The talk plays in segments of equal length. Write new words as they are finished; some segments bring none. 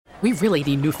We really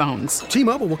need new phones.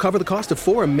 T-Mobile will cover the cost of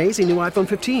 4 amazing new iPhone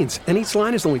 15s, and each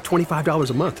line is only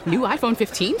 $25 a month. New iPhone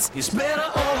 15s? It's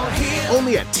better over here.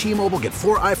 Only at T-Mobile, get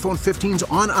 4 iPhone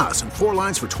 15s on us and 4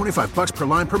 lines for $25 per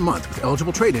line per month with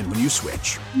eligible trade-in when you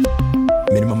switch.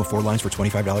 Minimum of 4 lines for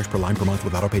 $25 per line per month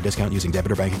with autopay discount using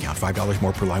debit or bank account. $5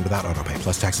 more per line without autopay,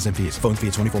 plus taxes and fees. Phone fee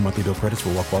at 24 monthly bill credits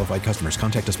for well-qualified customers.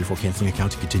 Contact us before canceling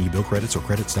account to continue bill credits or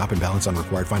credit stop and balance on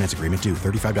required finance agreement due.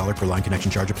 $35 per line connection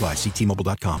charge applies. See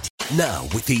T-Mobile.com. Now,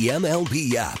 with the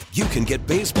MLB app, you can get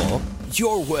baseball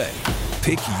your way.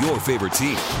 Pick your favorite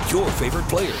team, your favorite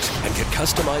players, and get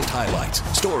customized highlights,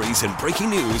 stories, and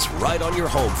breaking news right on your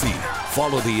home feed.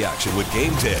 Follow the action with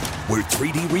Game Day, where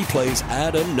 3D replays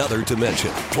add another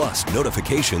dimension. Plus,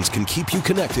 notifications can keep you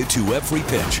connected to every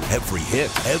pitch, every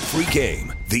hit, every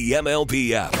game. The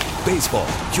MLB app. Baseball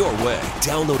your way.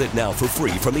 Download it now for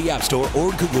free from the App Store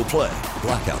or Google Play.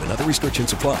 Blackout and other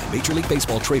restrictions apply. Major League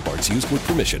Baseball trademarks used with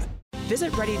permission.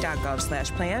 Visit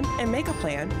ready.gov/plan and make a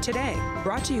plan today.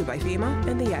 Brought to you by FEMA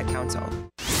and the Ad Council.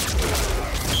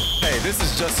 Hey, this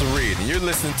is Justin Reed, and you're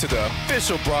listening to the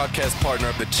official broadcast partner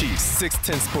of the Chiefs,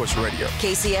 610 Sports Radio.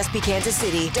 KCSP Kansas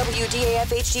City,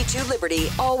 WDAF HD2 Liberty,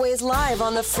 always live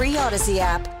on the free Odyssey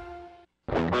app.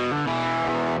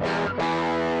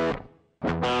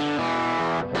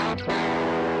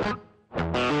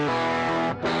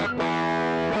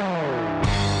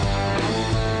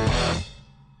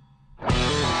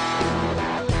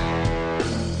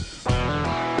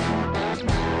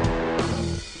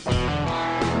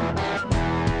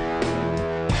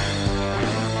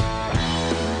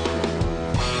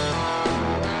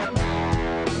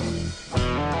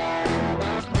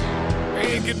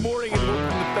 Good morning and welcome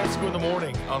to Fesco in the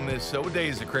Morning on this, what day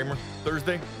is it, Kramer?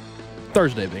 Thursday?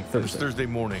 Thursday, Bink. Thursday. It's Thursday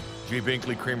morning. Jay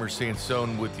Binkley, Kramer,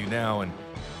 Sansone with you now. And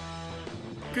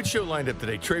good show lined up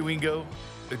today. Trey Wingo,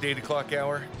 the 8 o'clock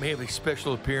hour, may have a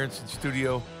special appearance in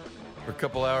studio for a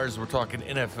couple hours. We're talking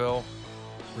NFL.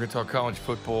 We're going to talk college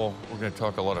football. We're going to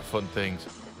talk a lot of fun things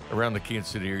around the Kansas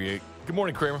City area. Good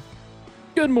morning, Kramer.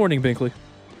 Good morning, Binkley.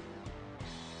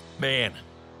 Man,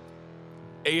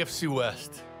 AFC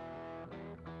West.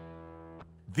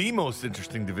 The most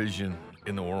interesting division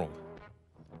in the world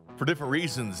for different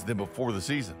reasons than before the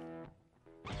season.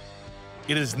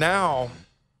 It has now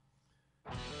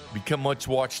become much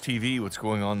watch TV what's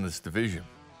going on in this division.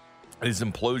 It is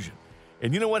implosion.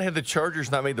 And you know what? Had the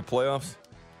Chargers not made the playoffs,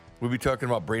 we'd be talking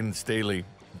about Brandon Staley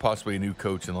and possibly a new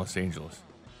coach in Los Angeles,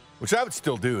 which I would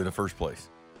still do in the first place.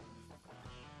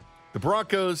 The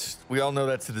Broncos, we all know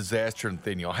that's a disaster.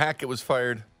 Nathaniel Hackett was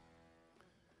fired.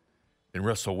 And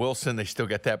Russell Wilson, they still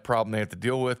got that problem they have to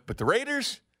deal with. But the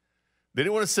Raiders, they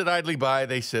didn't want to sit idly by.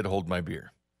 They said, hold my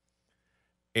beer.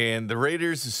 And the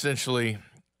Raiders essentially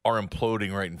are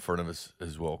imploding right in front of us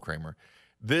as well, Kramer.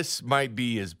 This might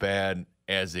be as bad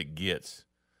as it gets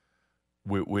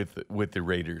with the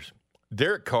Raiders.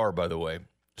 Derek Carr, by the way,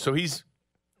 so the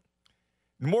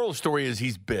moral of the story is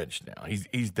he's benched now.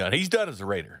 He's done. He's done as a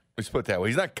Raider. Let's put it that way.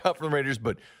 He's not cut from the Raiders,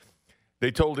 but they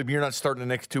told him, you're not starting the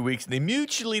next 2 weeks. And they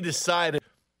mutually decided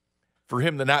for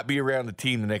him to not be around the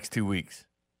team the next 2 weeks.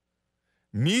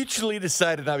 Mutually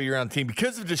decided not to be around the team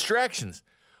because of distractions.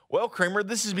 Well, Kramer,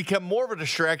 this has become more of a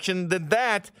distraction than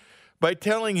that by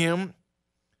telling him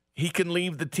he can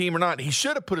leave the team or not. He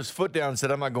should have put his foot down and said,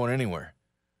 I'm not going anywhere.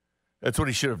 That's what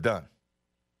he should have done.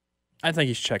 I think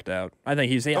he's checked out. I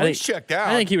think he's checked out.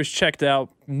 I think he was checked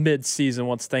out mid-season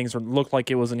once things looked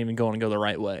like it wasn't even going to go the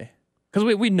right way.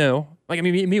 Because we know,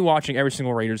 me watching every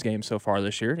single Raiders game so far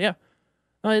this year, yeah,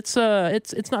 it's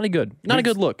not a good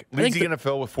look. Leads the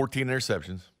NFL with 14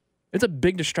 interceptions. It's a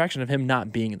big distraction of him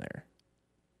not being there.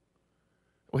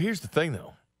 Well, here's the thing,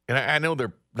 though, and I know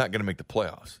they're not going to make the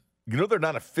playoffs. You know they're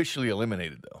not officially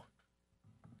eliminated, though.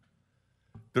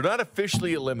 They're not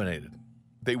officially eliminated.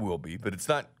 They will be, but it's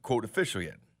not, quote, official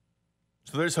yet.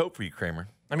 So there's hope for you, Kramer.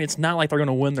 I mean, it's not like they're going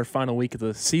to win their final week of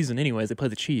the season anyways. They play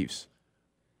the Chiefs.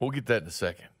 We'll get that in a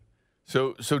second.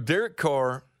 So Derek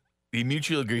Carr, he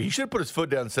mutually agreed. He should have put his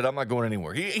foot down and said, I'm not going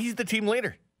anywhere. He's the team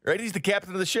leader, right? He's the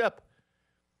captain of the ship.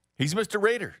 He's Mr.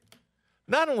 Raider.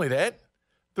 Not only that,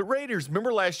 the Raiders,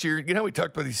 remember last year, you know, we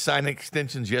talked about these signing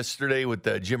extensions yesterday with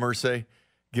Jim Irsay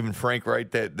giving Frank Wright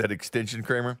that extension,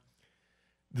 Kramer.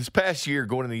 This past year,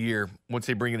 going into the year, once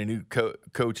they bring in a new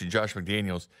coach in Josh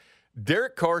McDaniels,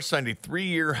 Derek Carr signed a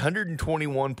 3-year,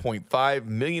 $121.5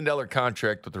 million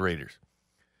contract with the Raiders.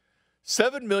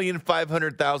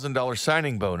 $7,500,000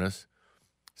 signing bonus,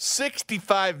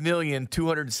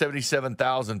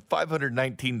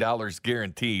 $65,277,519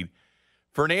 guaranteed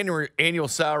for an annual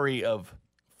salary of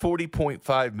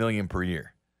 $40.5 million per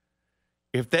year.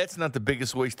 If that's not the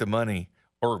biggest waste of money,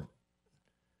 or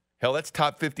Hell, that's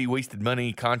top 50 wasted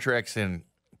money contracts in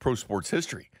pro sports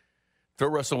history. Throw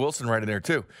Russell Wilson right in there,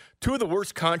 too. Two of the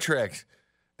worst contracts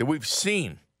that we've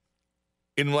seen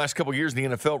in the last couple of years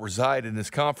in the NFL reside in this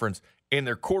conference, and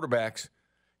their quarterbacks,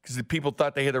 because the people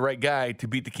thought they had the right guy to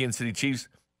beat the Kansas City Chiefs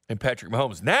and Patrick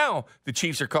Mahomes. Now the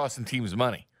Chiefs are costing teams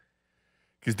money.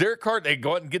 Because Derek Carr, they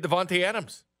go out and get Devontae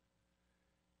Adams.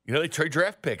 You know, they trade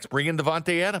draft picks, bring in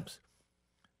Devontae Adams.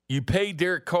 You pay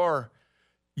Derek Carr,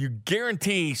 you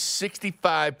guarantee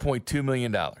 $65.2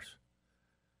 million.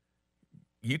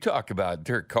 You talk about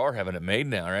Derek Carr having it made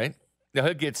now, right? Now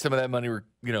he'll get some of that money,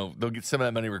 they'll get some of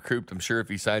that money recouped, I'm sure, if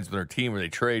he signs with their team or they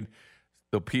trade.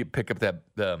 They'll pick up that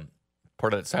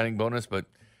part of that signing bonus. But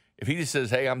if he just says,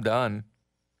 hey, I'm done,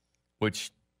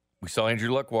 which we saw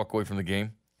Andrew Luck walk away from the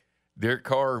game. Derek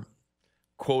Carr,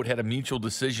 quote, had a mutual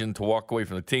decision to walk away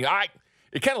from the team.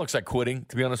 It kind of looks like quitting,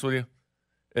 to be honest with you.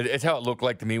 It's how it looked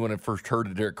like to me when I first heard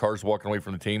that Derek Carr's walking away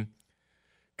from the team.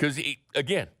 Because,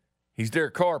 again, he's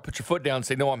Derek Carr. Put your foot down and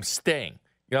say, no, I'm staying.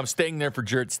 I'm staying there for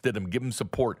Jarrett Stidham. Give him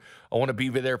support. I want to be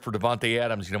there for Devontae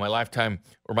Adams, my lifetime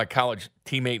or my college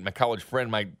teammate, my college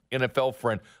friend, my NFL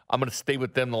friend. I'm going to stay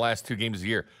with them the last 2 games of the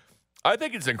year. I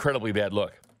think it's an incredibly bad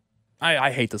look.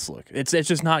 I hate this look. It's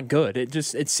just not good.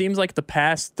 It seems like the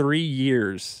past 3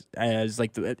 years, as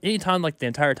like anytime, like the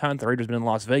entire time the Raiders have been in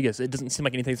Las Vegas, it doesn't seem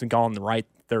like anything's been going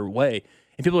their way.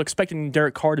 And people are expecting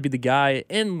Derek Carr to be the guy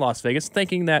in Las Vegas,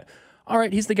 thinking that, all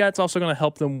right, he's the guy that's also going to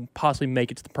help them possibly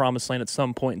make it to the promised land at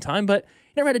some point in time. But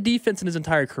he never had a defense in his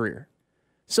entire career.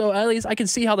 So at least I can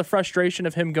see how the frustration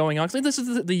of him going on. Like, this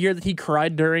is the year that he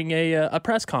cried during a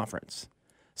press conference.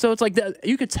 So it's like that,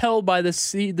 you could tell by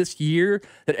this year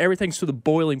that everything's to the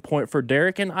boiling point for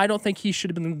Derek, and I don't think he should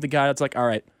have been the guy that's like, all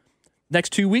right,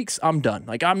 next 2 weeks, I'm done.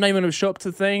 Like, I'm not even going to show up to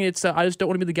the thing. It's I just don't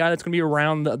want to be the guy that's going to be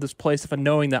around this place if I'm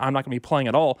knowing that I'm not going to be playing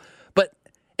at all. But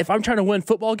if I'm trying to win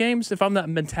football games, if I'm that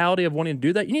mentality of wanting to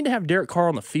do that, you need to have Derek Carr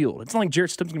on the field. It's not like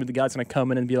Jarrett Stidham's going to be the guy that's going to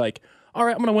come in and be like, all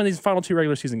right, I'm going to win these final 2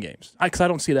 regular season games. Because I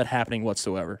don't see that happening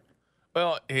whatsoever.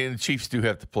 Well, and the Chiefs do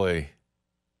have to play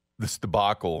this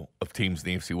debacle of teams in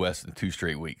the AFC West in 2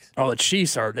 straight weeks. Oh, the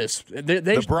Chiefs are this.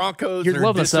 The Broncos are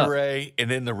in disarray, and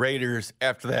then the Raiders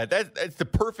after that. That's the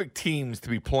perfect teams to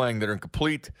be playing that are in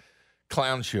complete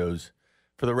clown shows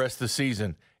for the rest of the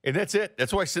season. And that's it.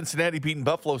 That's why Cincinnati beating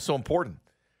Buffalo is so important.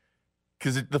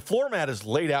 Because the floor mat is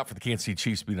laid out for the Kansas City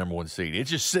Chiefs to be number 1 seed. It's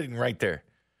just sitting right there.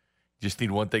 You just need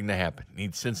one thing to happen. You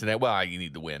need Cincinnati. Well, you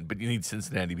need to win, but you need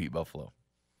Cincinnati to beat Buffalo.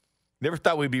 Never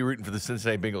thought we'd be rooting for the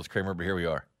Cincinnati Bengals, Kramer, but here we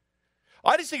are.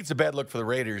 I just think it's a bad look for the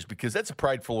Raiders because that's a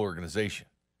prideful organization.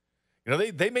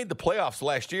 They made the playoffs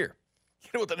last year,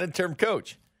 with an interim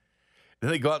coach. Then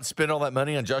they go out and spend all that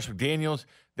money on Josh McDaniels.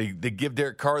 They give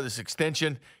Derek Carr this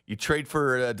extension. You trade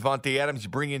for Devontae Adams. You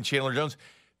bring in Chandler Jones.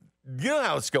 You know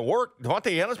how it's going to work.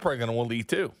 Devontae Adams probably going to want to leave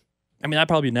too. I mean, that'd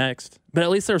probably be next. But at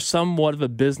least there's somewhat of a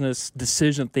business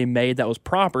decision that they made that was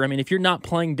proper. I mean, if you're not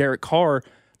playing Derek Carr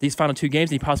these final 2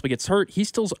 games and he possibly gets hurt, he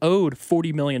still's owed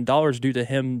 $40 million due to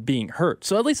him being hurt.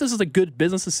 So at least this is a good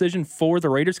business decision for the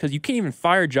Raiders because you can't even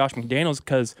fire Josh McDaniels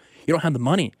because you don't have the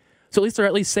money. So at least they're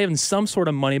at least saving some sort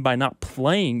of money by not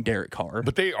playing Derek Carr.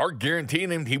 But they are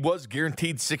guaranteeing him. He was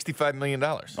guaranteed $65 million.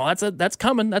 Well, that's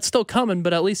coming. That's still coming.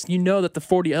 But at least you know that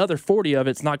the other 40 of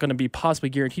it's not going to be possibly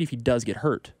guaranteed if he does get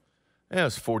hurt. Yeah, it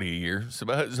was 40 a year. So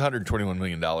it was $121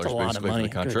 million basically for the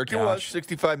contract. It was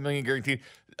 $65 million guaranteed.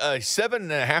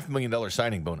 $7.5 million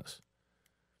signing bonus.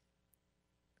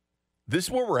 This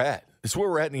is where we're at. This is where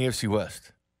we're at in the AFC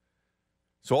West.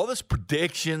 So all this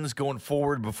predictions going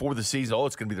forward before the season,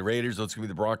 it's going to be the Raiders, it's going to be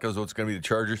the Broncos, it's going to be the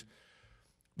Chargers.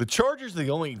 The Chargers are the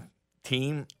only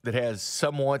team that has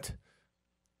somewhat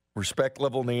respect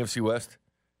level in the AFC West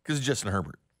because of Justin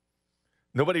Herbert.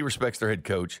 Nobody respects their head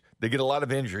coach. They get a lot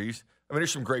of injuries. I mean,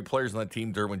 there's some great players on that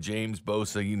team, Derwin James,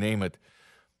 Bosa, you name it.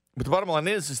 But the bottom line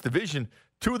is, this division,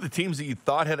 2 of the teams that you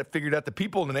thought had it figured out, the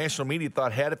people in the national media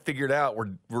thought had it figured out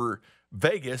were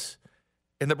Vegas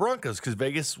and the Broncos, because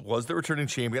Vegas was the returning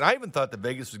champion. I even thought that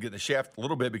Vegas was getting the shaft a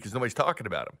little bit because nobody's talking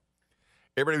about them.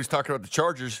 Everybody was talking about the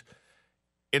Chargers,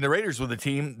 and the Raiders were the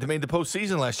team that made the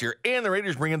postseason last year, and the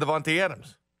Raiders bring in Devontae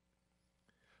Adams.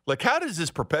 Like, how does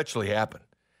this perpetually happen?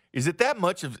 Is it that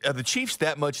much of the Chiefs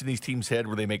that much in these teams' head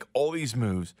where they make all these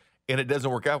moves and it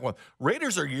doesn't work out well?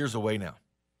 Raiders are years away now.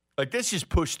 Like, this just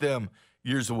pushed them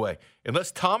years away.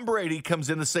 Unless Tom Brady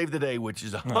comes in to save the day, which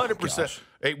is 100%.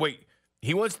 Hey, wait.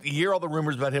 He wants to hear all the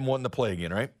rumors about him wanting to play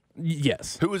again, right?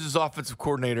 Yes. Who was his offensive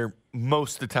coordinator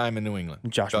most of the time in New England?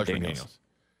 Josh McDaniels.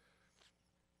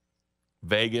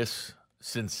 Vegas,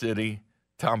 Sin City,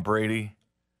 Tom Brady.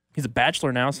 He's a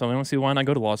bachelor now, so I don't see why not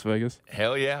go to Las Vegas.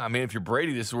 Hell yeah. I mean, if you're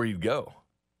Brady, this is where you'd go.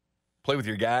 Play with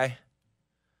your guy.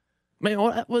 Man,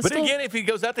 but again, if he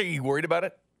goes out there, are you worried about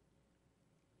it?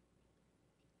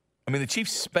 I mean, the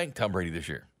Chiefs spanked Tom Brady this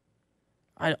year.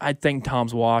 I think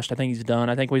Tom's washed. I think he's done.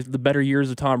 I think the better years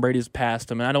of Tom Brady has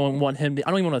passed him, and I don't want him. I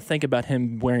don't even want to think about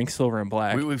him wearing silver and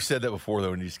black. We've said that before,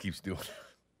 though, and he just keeps doing it.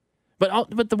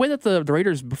 But the way that the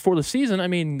Raiders before the season, I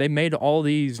mean, they made all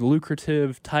these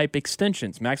lucrative type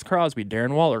extensions: Max Crosby,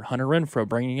 Darren Waller, Hunter Renfrow,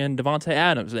 bringing in Devontae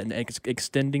Adams, and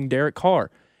extending Derek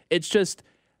Carr. It's just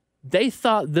they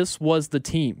thought this was the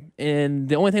team, and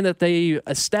the only thing that they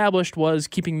established was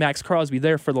keeping Max Crosby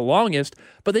there for the longest.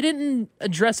 But they didn't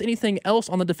address anything else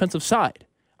on the defensive side.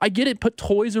 I get it; put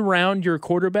toys around your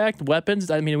quarterback,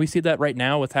 weapons. I mean, we see that right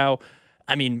now with how,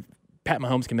 I mean, Pat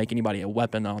Mahomes can make anybody a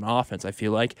weapon on offense, I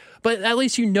feel like. But at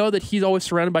least you know that he's always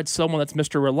surrounded by someone that's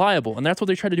Mr. Reliable, and that's what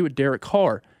they tried to do with Derek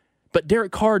Carr. But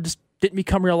Derek Carr just didn't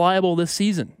become reliable this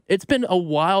season. It's been a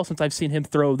while since I've seen him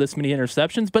throw this many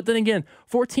interceptions, but then again,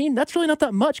 14, that's really not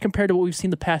that much compared to what we've seen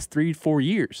the past 3-4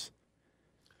 years.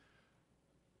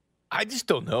 I just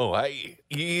don't know.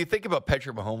 You think about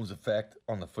Patrick Mahomes' effect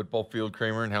on the football field,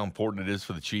 Kramer, and how important it is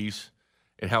for the Chiefs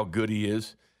and how good he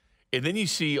is. And then you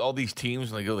see all these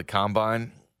teams when they go to the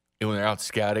combine and when they're out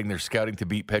scouting, they're scouting to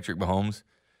beat Patrick Mahomes.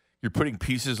 You're putting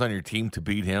pieces on your team to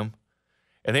beat him.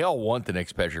 And they all want the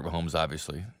next Patrick Mahomes,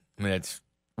 obviously. I mean, that's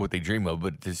what they dream of,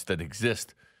 but it just doesn't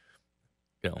exist.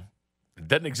 It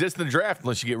doesn't exist in the draft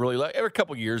unless you get really lucky. Every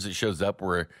couple of years it shows up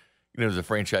where, there's a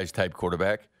franchise-type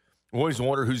quarterback. I always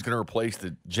wonder who's going to replace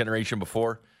the generation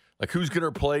before. Like, who's going to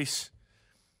replace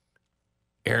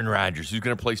Aaron Rodgers? Who's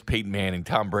going to replace Peyton Manning,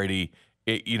 Tom Brady,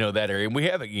 that area? And we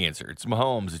have the answer. It's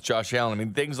Mahomes. It's Josh Allen. I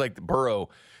mean, things like the Burrow,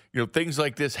 things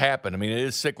like this happen. I mean, it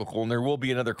is cyclical, and there will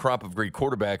be another crop of great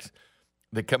quarterbacks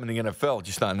that come in the NFL,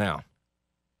 just not now.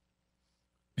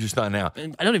 Just not now.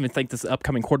 And I don't even think this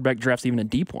upcoming quarterback draft's even a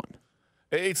deep one.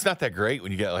 It's not that great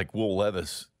when you got like Will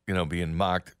Levis, being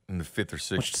mocked in the 5th or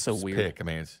 6th Which is so weird. pick. I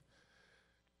mean,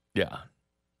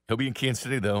 he'll be in Kansas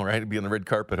City though, right? He'll be on the red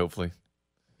carpet, hopefully.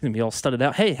 He's gonna be all studded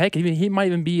out. Hey, heck, he might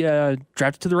even be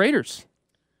drafted to the Raiders.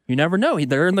 You never know.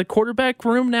 They're in the quarterback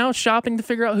room now, shopping to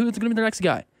figure out who's going to be their next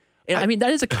guy. And I mean,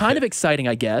 that is a kind of exciting,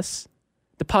 I guess,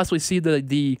 to possibly see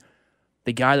the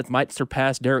guy that might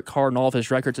surpass Derek Carr and all of his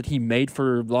records that he made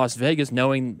for Las Vegas,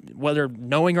 knowing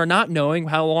or not knowing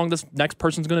how long this next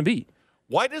person's going to be.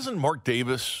 Why doesn't Mark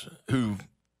Davis, who,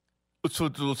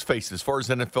 let's face it, as far as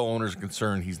NFL owners are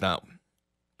concerned, he's not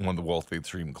one of the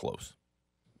wealthiest or even close.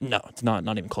 No, it's not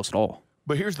even close at all.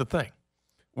 But here's the thing.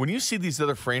 When you see these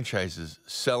other franchises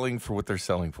selling for what they're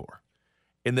selling for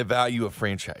and the value of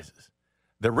franchises,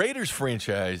 the Raiders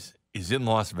franchise is in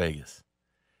Las Vegas.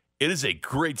 It is a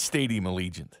great stadium,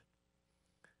 Allegiant.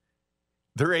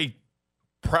 They're a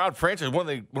proud franchise, one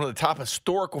of the top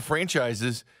historical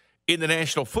franchises in the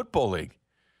National Football League.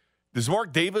 Does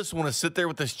Mark Davis want to sit there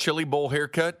with this chili bowl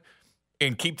haircut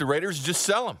and keep the Raiders? Just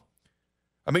sell him.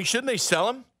 I mean, shouldn't they sell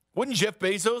him? Wouldn't Jeff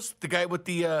Bezos, the guy with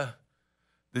the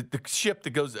ship that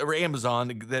goes, or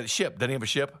Amazon, that ship, doesn't he have a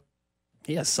ship?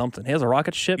 He has something. He has a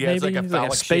rocket ship, yeah, maybe? It's like a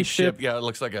phallic spaceship. Yeah, it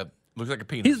looks like a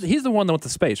penis. He's the one that went to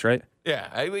space, right? Yeah,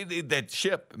 I mean, that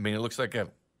ship, it looks like a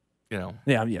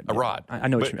rod. I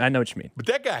know what you mean. But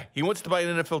that guy, he wants to buy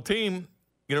an NFL team,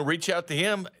 reach out to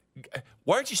him.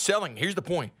 Why aren't you selling? Here's the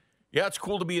point. Yeah, it's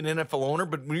cool to be an NFL owner,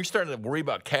 but when you're starting to worry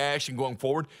about cash and going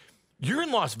forward, you're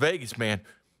in Las Vegas, man.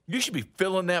 You should be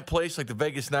filling that place like the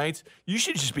Vegas Knights. You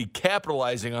should just be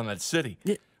capitalizing on that city.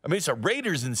 Yeah. I mean, it's the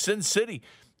Raiders in Sin City.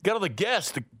 You got all the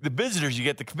guests, the visitors. You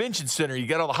got the convention center. You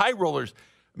got all the high rollers.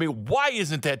 I mean, why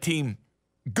isn't that team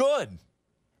good?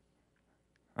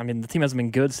 I mean, the team hasn't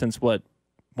been good since when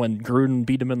Gruden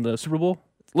beat them in the Super Bowl?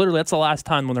 Literally, that's the last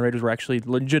time when the Raiders were actually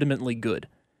legitimately good,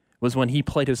 was when he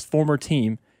played his former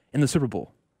team in the Super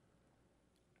Bowl.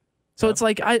 So it's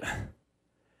like,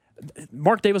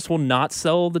 Mark Davis will not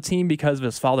sell the team because of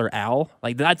his father, Al.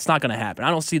 Like, that's not going to happen. I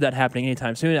don't see that happening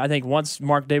anytime soon. I think once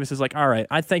Mark Davis is like, all right,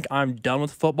 I think I'm done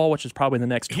with football, which is probably in the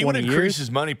next 20 years. He would increase his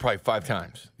money probably 5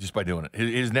 times just by doing it.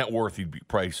 His net worth, he'd be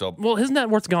probably so. Well, his net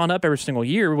worth's gone up every single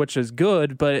year, which is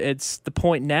good, but it's the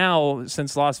point now,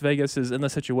 since Las Vegas is in the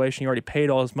situation, he already paid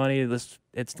all his money. It's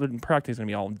practically going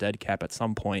to be all dead cap at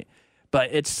some point.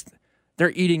 But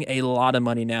they're eating a lot of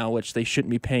money now, which they shouldn't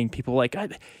be paying people. Like,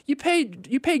 you pay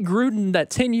Gruden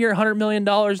that 10-year, $100 million.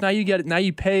 Now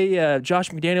you pay Josh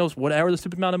McDaniels whatever the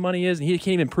stupid amount of money is, and he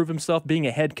can't even prove himself being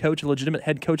a head coach, a legitimate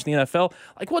head coach in the NFL.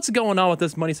 Like, what's going on with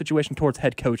this money situation towards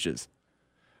head coaches?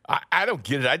 I don't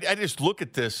get it. I just look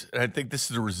at this, and I think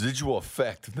this is a residual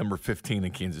effect of number 15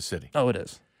 in Kansas City. Oh, it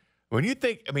is. When you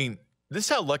think, I mean, this is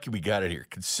how lucky we got it here.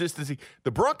 Consistency.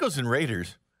 The Broncos and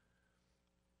Raiders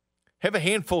have a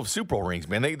handful of Super Bowl rings,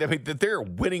 man. They're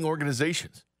winning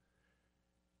organizations.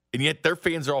 And yet their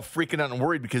fans are all freaking out and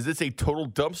worried because it's a total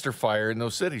dumpster fire in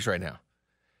those cities right now.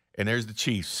 And there's the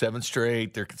Chiefs, 7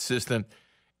 straight. They're consistent.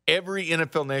 Every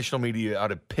NFL national media ought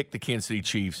to pick the Kansas City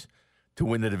Chiefs to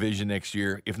win the division next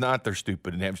year. If not, they're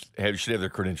stupid and should have their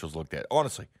credentials looked at.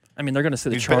 Honestly. I mean, they're going to say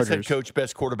the Chargers. Best head coach,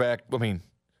 best quarterback. I mean,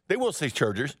 they will say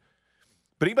Chargers.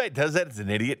 But anybody that does that is an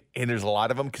idiot, and there's a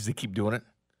lot of them because they keep doing it.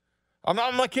 I'm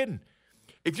not kidding.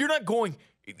 If you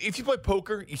play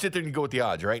poker, you sit there and you go with the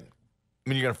odds, right? I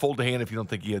mean, you're going to fold a hand if you don't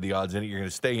think you have the odds in it. You're going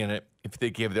to stay in it if you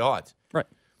think you have the odds. Right.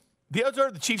 The odds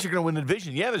are the Chiefs are going to win the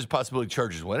division. Yeah, there's a possibility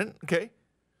Chargers win it. Okay.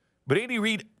 But Andy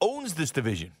Reid owns this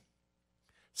division.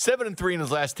 7-3 in his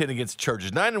last 10 against the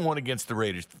Chargers. 9-1 against the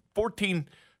Raiders. 14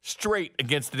 straight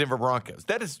against the Denver Broncos.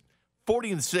 That is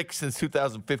 40-6 since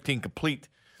 2015 complete.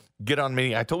 Get on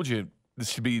me. I told you this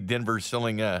should be Denver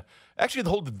selling. Actually, the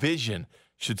whole division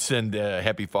should send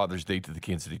Happy Father's Day to the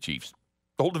Kansas City Chiefs.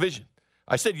 The whole division.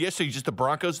 I said yesterday, just the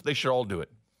Broncos, they should all do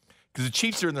it. Because the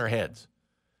Chiefs are in their heads.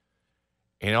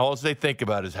 And all they think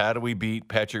about is how do we beat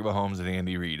Patrick Mahomes and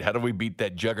Andy Reid? How do we beat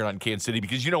that juggernaut in Kansas City?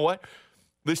 Because you know what?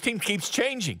 This team keeps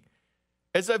changing.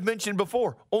 As I've mentioned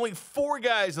before, only 4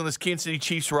 guys on this Kansas City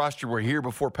Chiefs roster were here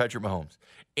before Patrick Mahomes.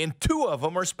 And 2 of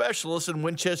them are specialists in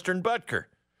Winchester and Butker.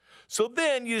 So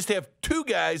then you just have 2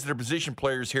 guys that are position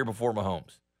players here before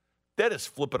Mahomes. That is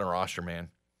flipping a roster, man.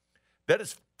 That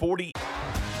is 40.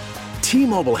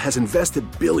 T-Mobile has invested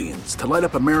billions to light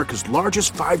up America's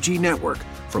largest 5G network,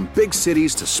 from big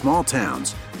cities to small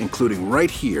towns, including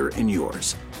right here in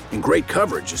yours. And great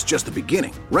coverage is just the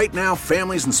beginning. Right now,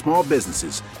 families and small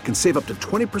businesses can save up to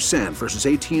 20% versus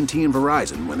AT&T and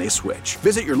Verizon when they switch.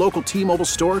 Visit your local T-Mobile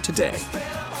store today.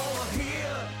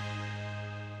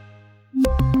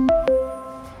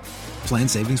 Plan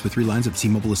savings with 3 lines of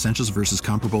T-Mobile Essentials versus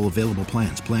comparable available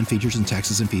plans. Plan features and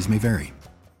taxes and fees may vary.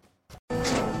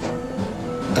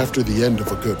 After the end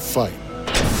of a good fight,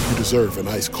 you deserve an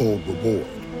ice-cold reward.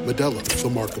 Modelo is the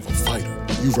mark of a fighter.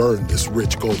 You've earned this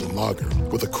rich golden lager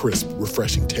with a crisp,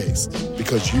 refreshing taste.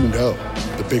 Because you know,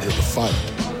 the bigger the fight,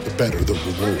 the better the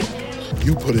reward.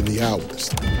 You put in the hours,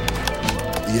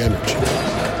 the energy,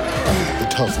 the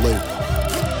tough labor.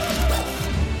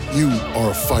 You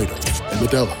are a fighter, and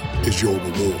Modelo is your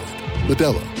reward.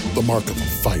 Modelo, the mark of a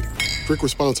fighter. Drink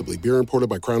responsibly. Beer imported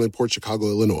by Crown Imports, Chicago,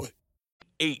 Illinois.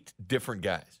 8 different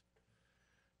guys.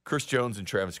 Chris Jones and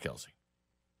Travis Kelce.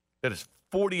 That is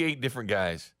 48 different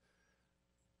guys.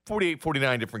 48,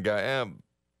 49 different guys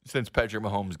since Patrick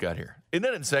Mahomes got here. Isn't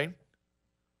that insane?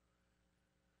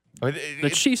 I mean,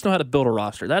 the Chiefs know how to build a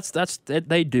roster.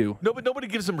 They do. No, but nobody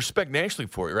gives them respect nationally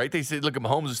for it, right? They say, look at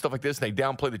Mahomes and stuff like this, and they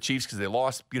downplay the Chiefs because they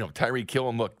lost, Tyreek Hill.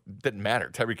 And look, it doesn't matter.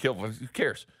 Tyreek Hill, who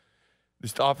cares?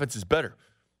 This offense is better.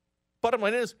 Bottom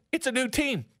line is, it's a new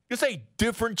team. It's a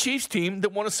different Chiefs team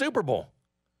that won a Super Bowl.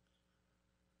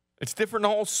 It's different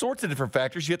in all sorts of different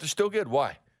factors, yet they're still good.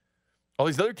 Why? All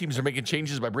these other teams are making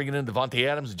changes by bringing in Devontae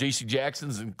Adams and J.C.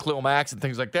 Jacksons and Khalil Macks and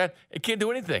things like that. It can't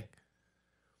do anything.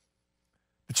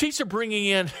 The Chiefs are bringing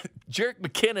in Jerick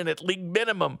McKinnon at league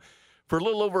minimum for a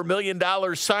little over $1 million,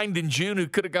 signed in June, who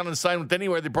could have gone and signed with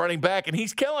anywhere. They brought him back, and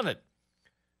he's killing it.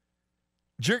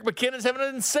 Jerick McKinnon's having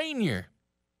an insane year.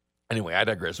 Anyway, I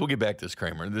digress. We'll get back to this,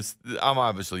 Kramer. I'm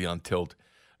obviously on tilt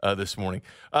this morning.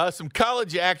 Some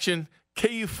college action,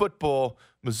 KU football,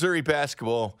 Missouri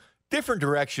basketball, different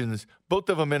directions, both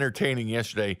of them entertaining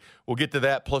yesterday. We'll get to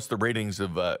that, plus the ratings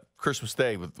of Christmas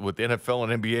Day with NFL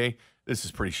and NBA. This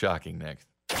is pretty shocking next.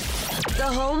 The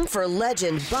home for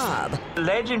Legend Bob.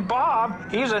 Legend Bob,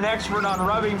 he's an expert on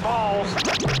rubbing balls.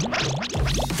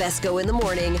 Fesco in the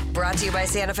Morning, brought to you by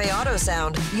Santa Fe Auto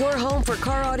Sound. Your home for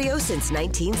car audio since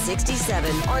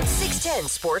 1967 on 610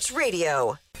 Sports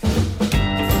Radio.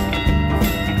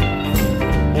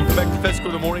 Welcome back to Fesco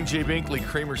in the Morning. Jay Binkley,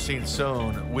 Kramer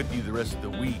Sansone with you the rest of the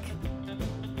week.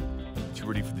 Get you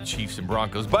ready for the Chiefs and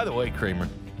Broncos. By the way, Kramer,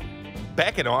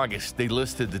 back in August, they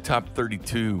listed the top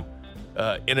 32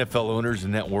 NFL owners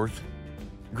and net worth.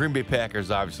 Green Bay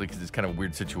Packers, obviously, because it's kind of a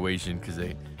weird situation because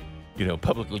they,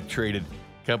 publicly traded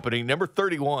company. Number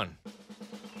 31.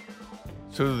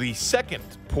 So the second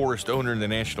poorest owner in the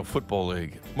National Football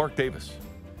League, Mark Davis.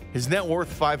 His net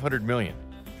worth, $500 million.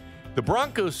 The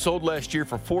Broncos sold last year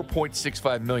for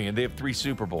 $4.65 million. They have 3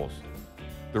 Super Bowls.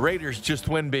 The Raiders just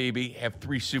win, baby, have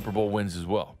 3 Super Bowl wins as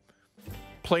well.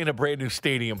 Play in a brand new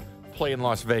stadium, play in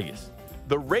Las Vegas.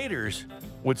 The Raiders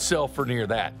would sell for near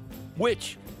that,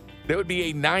 which that would be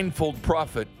a 9-fold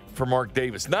profit for Mark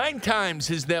Davis. 9 times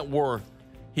his net worth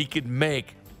he could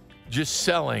make just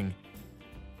selling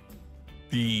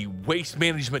the waste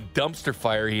management dumpster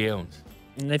fire he owns.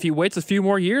 And if he waits a few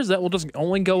more years, that will just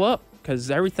only go up because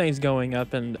everything's going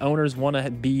up and owners want to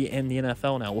be in the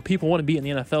NFL now. Well, people want to be in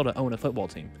the NFL to own a football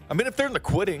team. I mean, if they're in the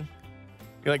quitting,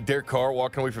 like Derek Carr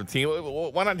walking away from the team,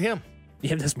 why not him?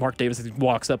 Yeah, this Mark Davis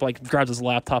walks up, like grabs his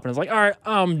laptop and is like, all right,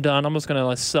 I'm done. I'm just going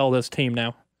to sell this team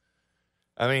now.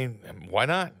 I mean, why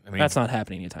not? I mean, that's not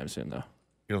happening anytime soon, though.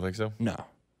 You don't think so? No.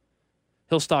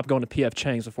 He'll stop going to P.F.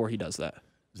 Chang's before he does that.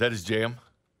 Is that his jam?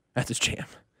 That's his jam.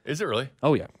 Is it really?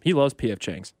 Oh, yeah. He loves P.F.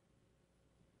 Chang's.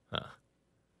 Huh.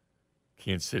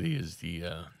 Kansas City is the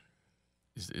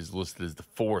is listed as the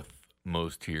fourth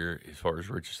most here as far as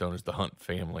richest owners. The Hunt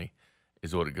family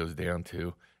is what it goes down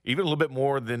to. Even a little bit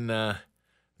more than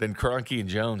Kroenke and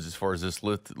Jones as far as this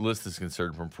list is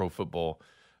concerned from Pro Football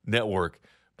Network.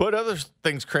 But other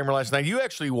things, Kramer, last night, you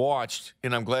actually watched,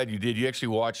 and I'm glad you did, you actually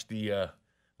watched the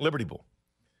Liberty Bowl.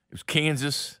 It was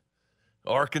Kansas,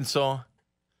 Arkansas.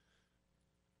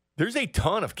 There's a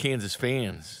ton of Kansas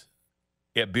fans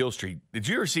at Beale Street. Did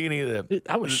you ever see any of the...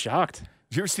 I was shocked.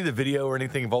 Did you ever see the video or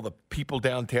anything of all the people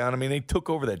downtown? I mean, they took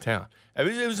over that town. I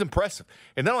mean, it was impressive.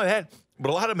 And not only that, but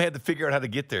a lot of them had to figure out how to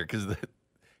get there because,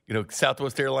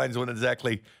 Southwest Airlines wasn't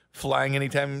exactly flying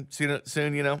anytime soon,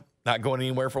 not going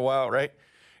anywhere for a while, right?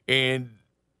 And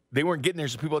they weren't getting there,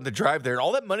 so people had to drive there. And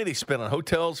all that money they spent on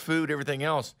hotels, food, everything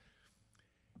else,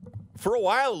 for a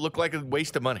while it looked like a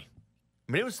waste of money.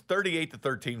 I mean, it was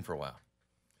 38-13 for a while.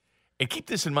 And keep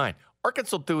this in mind.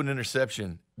 Arkansas threw an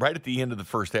interception right at the end of the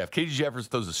first half. KJ Jefferson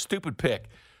throws a stupid pick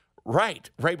right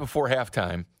before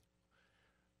halftime,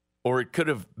 or it could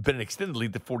have been an extended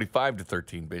lead to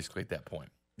 45-13 basically at that point.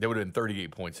 There would have been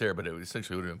 38 points there, but it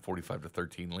essentially would have been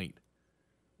 45-13 lead.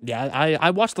 Yeah,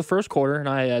 I watched the first quarter, and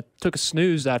I took a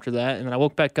snooze after that, and then I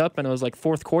woke back up, and it was like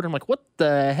fourth quarter. I'm like, what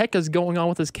the heck is going on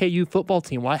with this KU football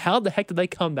team? How the heck did they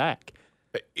come back?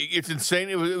 It's insane.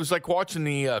 It was like watching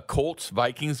the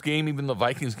Colts-Vikings game, even though the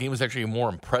Vikings game was actually a more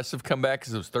impressive comeback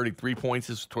because it was 33 points.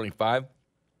 This was 25.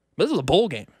 But this is a bowl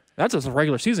game. That's just a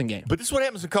regular season game. But this is what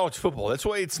happens in college football. That's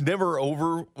why it's never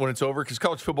over when it's over, because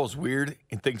college football is weird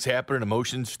and things happen and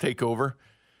emotions take over.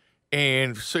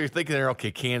 And so you're thinking there,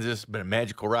 okay, Kansas, been a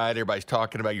magical ride. Everybody's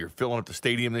talking about you're filling up the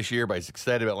stadium this year. Everybody's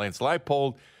excited about Lance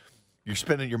Leipold. You're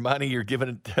spending your money. You're giving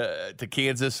it to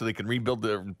Kansas so they can rebuild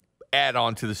the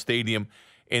add-on to the stadium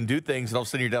and do things. And all of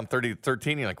a sudden you're down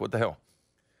 30-13. You're like, what the hell?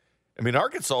 I mean,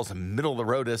 Arkansas is a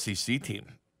middle-of-the-road SEC team.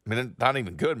 I mean, not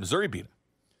even good. Missouri beat them.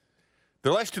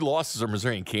 Their last two losses are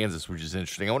Missouri and Kansas, which is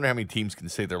interesting. I wonder how many teams can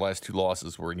say their last two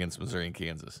losses were against Missouri and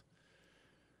Kansas.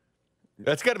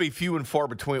 That's got to be few and far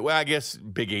between. Well, I guess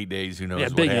big 8 days. Who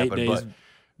knows what happened?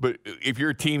 But if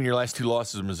you're a team and your last two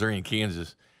losses are Missouri and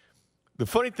Kansas, the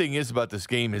funny thing is about this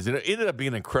game is it ended up being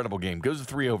an incredible game. It goes to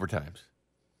 3 overtimes.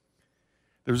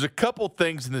 There's a couple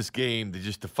things in this game that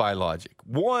just defy logic.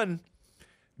 One,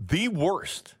 the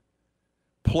worst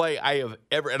play I have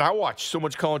ever, and I watch so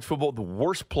much college football, the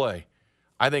worst play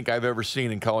I think I've ever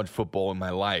seen in college football in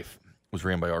my life was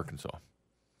ran by Arkansas.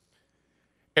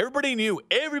 Everybody knew.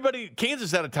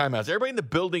 Kansas had a timeout. Everybody in the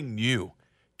building knew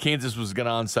Kansas was going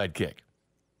to onside kick.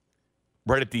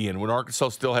 Right at the end, when Arkansas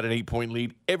still had an 8-point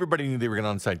lead, everybody knew they were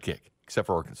going to onside kick, except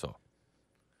for Arkansas.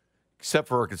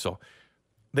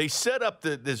 They set up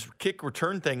this kick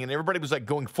return thing, and everybody was like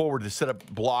going forward to set up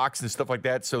blocks and stuff like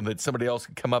that so that somebody else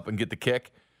could come up and get the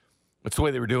kick. That's the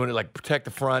way they were doing it, like protect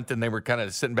the front, and they were kind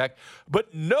of sitting back.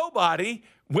 But nobody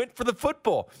went for the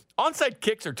football. Onside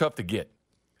kicks are tough to get.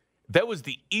 That was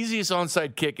the easiest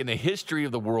onside kick in the history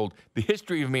of the world, the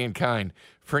history of mankind,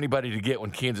 for anybody to get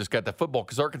when Kansas got the football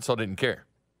because Arkansas didn't care.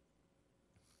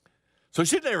 So it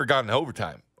should have never gotten to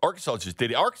overtime. Arkansas just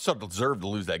did it. Arkansas deserved to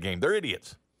lose that game. They're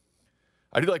idiots.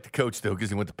 I do like the coach, though, because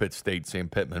he went to Pitt State, Sam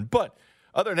Pittman. But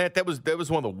other than that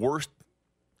was one of the worst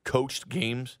coached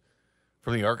games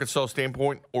from the Arkansas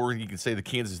standpoint, or you can say the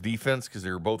Kansas defense because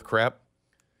they were both crap.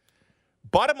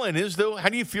 Bottom line is, though, how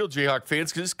do you feel, Jayhawk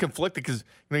fans? Because it's conflicted because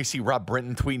you see Rob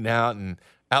Brenton tweeting out and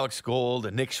Alex Gold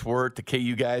and Nick Schwartz, the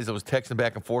KU guys. I was texting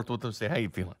back and forth with them, saying, how you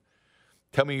feeling?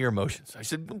 Tell me your emotions. I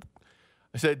said,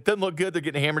 it doesn't look good. They're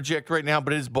getting hammer-jacked right now,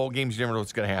 but it is bowl games. You never know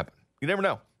what's going to happen. You never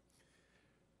know.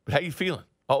 But how you feeling?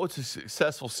 Oh, it's a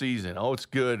successful season. Oh, it's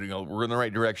good. We're in the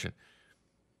right direction.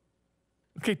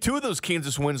 Okay, 2 of those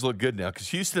Kansas wins look good now because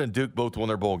Houston and Duke both won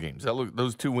their bowl games.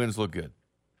 Those 2 wins look good.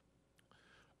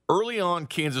 Early on,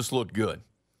 Kansas looked good.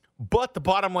 But the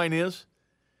bottom line is,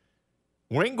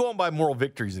 we ain't going by moral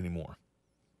victories anymore.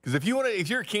 Because if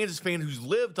you're a Kansas fan who's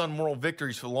lived on moral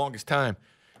victories for the longest time,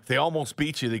 if they almost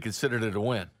beat you, they considered it a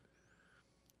win.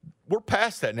 We're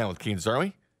past that now with Kansas, aren't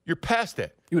we? You're past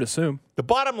that. You would assume. The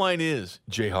bottom line is,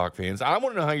 Jayhawk fans, I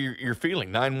want to know how you're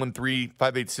feeling.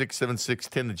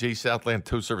 913-586-7610, the Jay Southland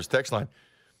Tow Service text line.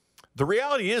 The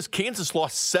reality is Kansas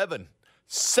lost seven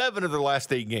of their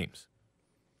last 8 games.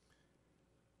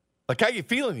 Like, how you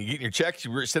feeling? You getting your checks?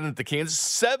 You were sending it to Kansas.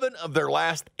 7 of their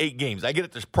last 8 games. I get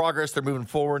it. There's progress. They're moving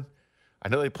forward. I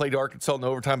know they played Arkansas in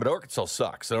overtime, but Arkansas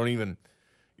sucks. So don't even,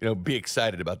 be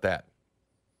excited about that.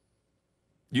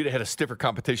 You'd have had a stiffer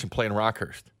competition playing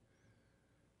Rockhurst.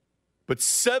 But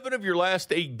 7 of your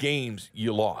last 8 games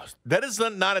you lost. That is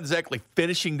not exactly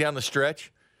finishing down the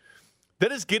stretch.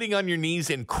 That is getting on your knees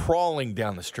and crawling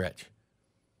down the stretch.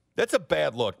 That's a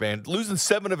bad look, man. Losing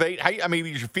 7 of 8. I mean,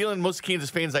 you're feeling, most Kansas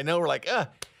fans I know are like,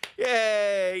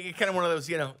 yay. You're kind of one of those,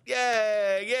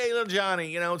 yay, little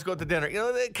Johnny, let's go out to dinner.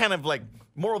 That kind of like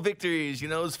moral victories,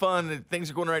 it's fun. Things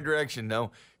are going the right direction.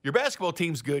 No, your basketball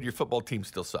team's good. Your football team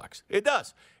still sucks. It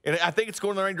does. And I think it's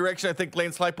going in the right direction. I think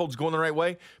Lance Leipold's going the right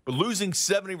way. But losing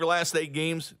 7 of your last 8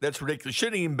 games, that's ridiculous.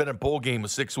 Shouldn't even been a bowl game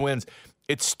with 6 wins.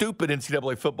 It's stupid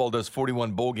NCAA football does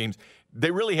 41 bowl games.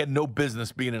 They really had no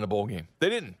business being in a bowl game. They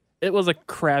didn't. It was a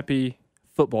crappy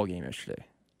football game yesterday.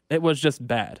 It was just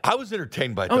bad. I was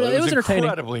entertained by it, though. Oh, no, it was entertaining.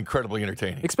 Incredibly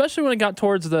entertaining. Especially when it got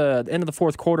towards the end of the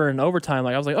fourth quarter and overtime.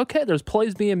 I was like, okay, there's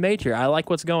plays being made here. I like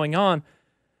what's going on.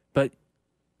 But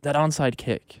that onside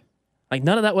kick,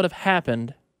 none of that would have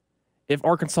happened if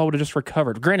Arkansas would have just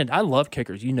recovered. Granted, I love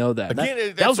kickers. You know that.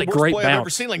 Again, that was a great bounce. I've ever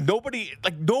seen.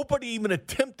 Nobody even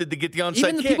attempted to get the onside kick.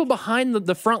 Even the people behind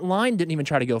the front line didn't even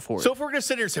try to go for it. So if we're going to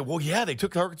sit here and say, well, yeah, they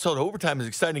took Arkansas to overtime, it's an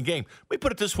exciting game. Let me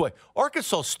put it this way.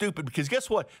 Arkansas is stupid because guess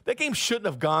what? That game shouldn't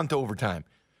have gone to overtime.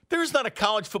 There's not a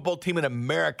college football team in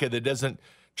America that doesn't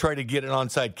try to get an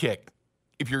onside kick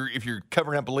if you're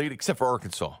covering up a lead, except for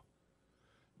Arkansas.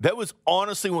 That was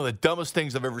honestly one of the dumbest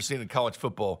things I've ever seen in college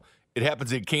football. It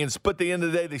happens in Kansas, but at the end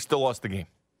of the day, they still lost the game.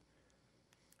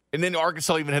 And then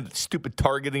Arkansas even had stupid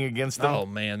targeting against them. Oh,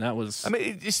 man, that was... I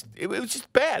mean, it was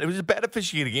just bad. It was a bad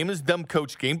officiating game. It was a dumb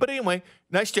coach game. But anyway,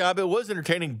 nice job. It was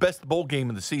entertaining. Best bowl game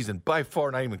of the season. By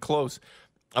far, not even close.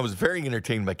 I was very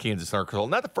entertained by Kansas and Arkansas.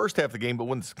 Not the first half of the game, but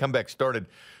when the comeback started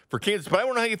for Kansas. But I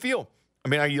don't know how you feel. I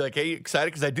mean, are you excited?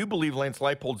 Because I do believe Lance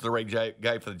Leipold's the right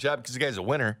guy for the job because the guy's a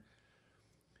winner.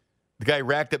 The guy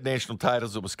racked up national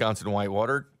titles at Wisconsin and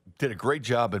Whitewater. Did a great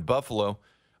job at Buffalo.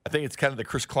 I think it's kind of the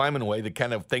Chris Kleiman way, the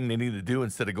kind of thing they need to do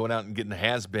instead of going out and getting a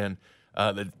has-been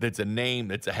that's a name,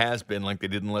 that's a has-been like they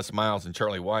did in Les Miles and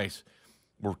Charlie Weiss.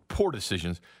 Were poor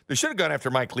decisions. They should have gone after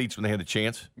Mike Leach when they had the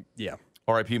chance. Yeah.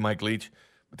 R.I.P. Mike Leach.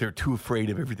 But they were too afraid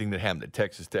of everything that happened at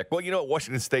Texas Tech. Well,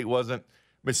 Washington State wasn't.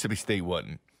 Mississippi State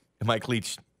wasn't. And Mike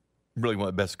Leach, really one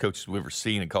of the best coaches we've ever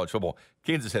seen in college football.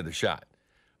 Kansas had the shot,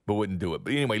 but wouldn't do it.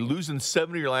 But anyway, losing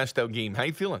 7 of your last out game. How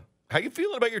you feeling? How you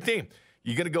feeling about your team?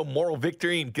 You going to go moral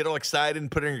victory and get all excited and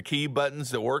put in your key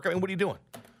buttons that work? I mean, what are you doing?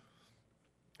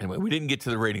 Anyway, we didn't get to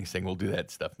the ratings thing. We'll do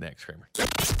that stuff next, Kramer.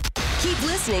 Keep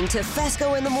listening to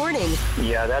Fesco in the Morning.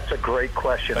 Yeah, that's a great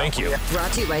question. Thank you.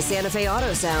 Brought to you by Santa Fe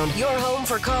Auto Sound, your home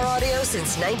for car audio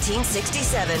since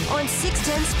 1967 on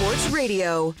 610 Sports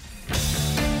Radio.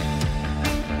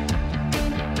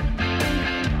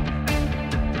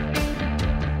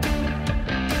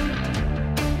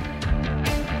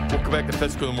 Welcome back to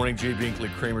Fesco in the Morning. Jay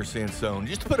Binkley, Kramer, Sansone.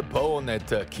 Just to put a bow on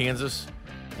that Kansas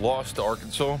loss to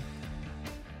Arkansas.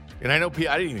 And I know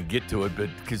I didn't even get to it, but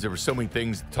because there were so many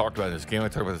things to talk about in this game. I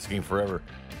talk about this game forever.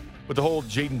 But the whole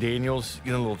Jaden Daniels,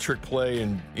 little trick play,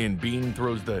 and Bean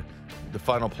throws the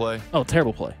final play. Oh,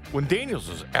 terrible play. When Daniels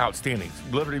was outstanding,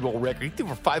 Liberty Bowl record, he threw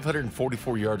for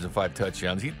 544 yards and 5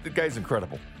 touchdowns. The guy's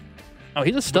incredible. Oh,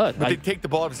 he's a stud. But they take the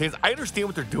ball out of his hands. I understand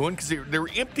what they're doing because they were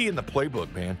empty in the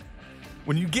playbook, man.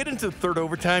 When you get into the third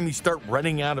overtime, you start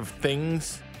running out of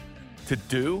things to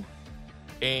do.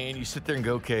 And you sit there and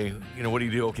go, okay, what do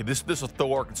you do? Okay, this will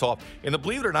throw Arkansas off. And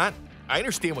believe it or not, I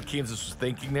understand what Kansas was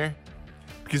thinking there.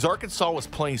 Because Arkansas was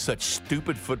playing such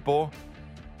stupid football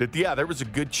that, there was a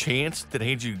good chance that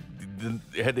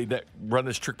had they run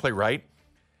this trick play right,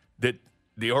 that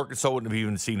the Arkansas wouldn't have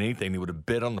even seen anything. They would have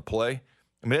bid on the play.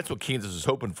 I mean, that's what Kansas was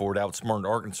hoping for, to outsmart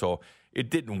Arkansas.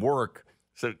 It didn't work.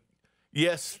 So,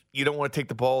 yes, you don't want to take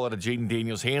the ball out of Jaden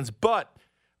Daniels' hands, but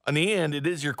in the end, it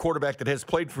is your quarterback that has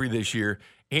played for you this year,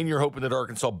 and you're hoping that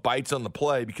Arkansas bites on the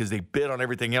play because they bid on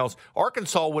everything else.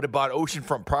 Arkansas would have bought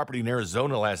oceanfront property in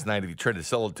Arizona last night if you tried to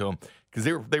sell it to them because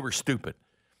they were stupid.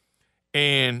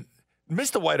 And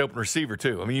missed a wide-open receiver,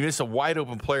 too. I mean, you missed a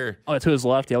wide-open player. Oh, to his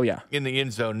left? Oh, yeah. In the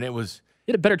end zone, and it was...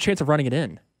 He had a better chance of running it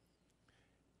in.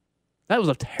 That was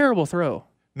a terrible throw.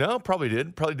 No, probably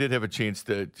did. Probably did have a chance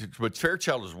to, but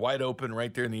Fairchild was wide open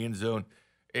right there in the end zone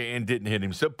and didn't hit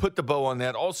him. So put the bow on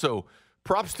that. Also,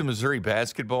 props to Missouri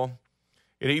basketball.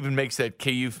 It even makes that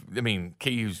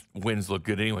KU's wins look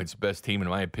good anyway. It's the best team, in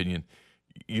my opinion.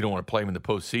 You don't want to play them in the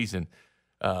postseason,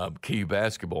 KU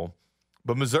basketball.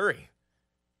 But Missouri,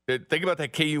 think about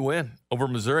that KU win over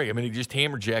Missouri. I mean, he just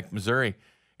hammerjacked Missouri.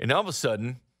 And all of a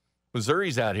sudden,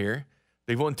 Missouri's out here.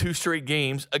 They've won 2 straight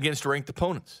games against ranked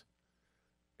opponents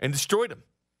and destroyed them.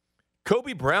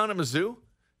 Kobe Brown at Mizzou,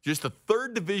 just the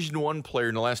 3rd Division I player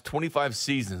in the last 25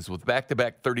 seasons with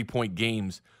back-to-back 30-point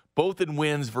games, both in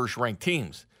wins versus ranked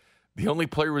teams. The only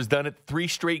player who has done it 3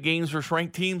 straight games versus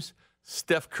ranked teams,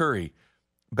 Steph Curry,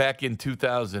 back in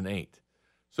 2008.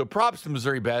 So props to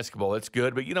Missouri basketball. That's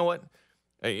good. But you know what?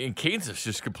 And Kansas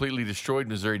just completely destroyed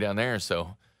Missouri down there.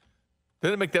 So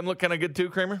didn't it make them look kind of good too,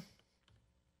 Kramer?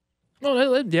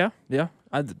 Well, yeah.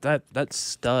 That's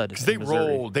stud. Because they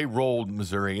rolled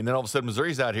Missouri, and then all of a sudden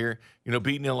Missouri's out here,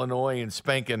 beating Illinois and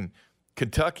spanking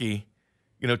Kentucky,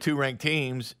 2 ranked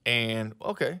teams, and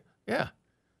okay, yeah.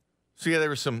 So yeah, there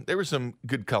were some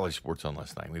good college sports on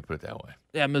last night. We put it that way.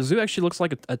 Yeah, Mizzou actually looks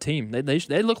like a team.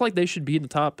 They look like they should be in the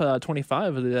top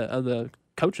 25 of the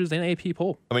coaches in AP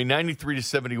poll. I mean,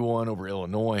 93-71 over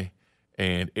Illinois,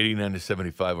 and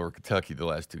 89-75 over Kentucky. The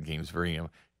last 2 games, very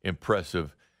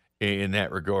impressive in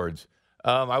that regards.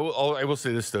 I will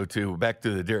say this, though, too. Back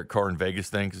to the Derek Carr in Vegas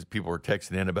thing, because people were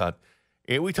texting in about,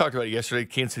 and we talked about it yesterday,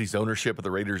 Kansas City's ownership of the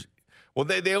Raiders. Well,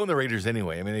 they own the Raiders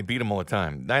anyway. I mean, they beat them all the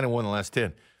time. 9-1 the last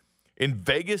 10. In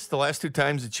Vegas, the last 2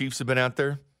 times the Chiefs have been out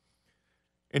there,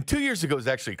 and 2 years ago it was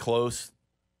actually close,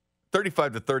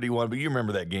 35-31, but you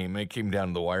remember that game. It came down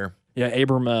to the wire. Yeah,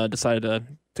 Abram decided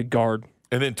to guard.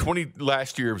 And then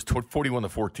last year, it was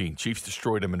 41-14. Chiefs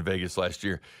destroyed them in Vegas last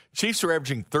year. Chiefs are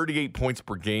averaging 38 points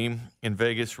per game in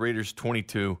Vegas. Raiders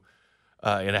 22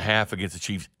 and a half against the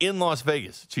Chiefs in Las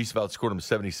Vegas. Chiefs have outscored them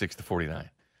 76-49.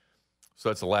 So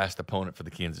that's the last opponent for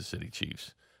the Kansas City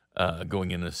Chiefs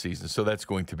going into the season. So that's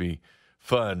going to be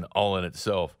fun all in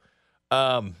itself.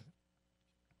 The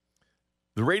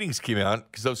ratings came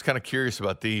out because I was kind of curious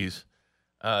about these.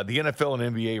 The NFL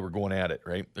and NBA were going at it,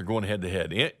 right? They're going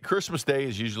head-to-head. Christmas Day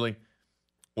is usually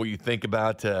what you think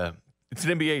about. It's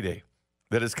an NBA day.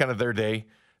 That is kind of their day.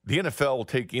 The NFL will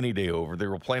take any day over. They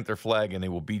will plant their flag, and they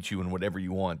will beat you in whatever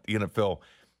you want. The NFL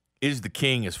is the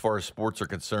king as far as sports are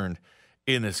concerned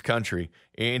in this country.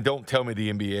 And don't tell me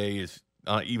the NBA is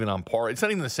even on par. It's not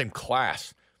even the same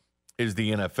class as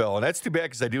the NFL. And that's too bad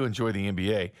because I do enjoy the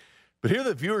NBA. But here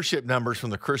are the viewership numbers from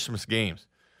the Christmas games.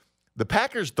 The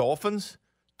Packers-Dolphins,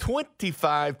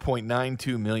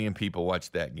 25.92 million people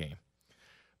watched that game.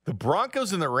 The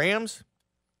Broncos and the Rams,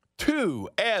 2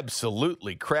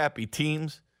 absolutely crappy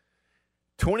teams,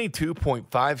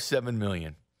 22.57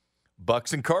 million.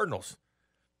 Bucks and Cardinals,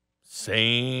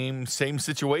 same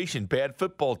situation. Bad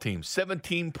football teams,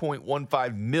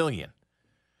 17.15 million.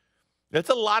 That's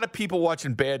a lot of people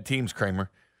watching bad teams, Kramer.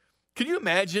 Can you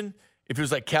imagine if it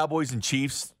was like Cowboys and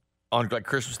Chiefs on like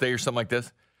Christmas Day or something like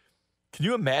this? Can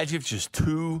you imagine if just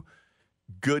 2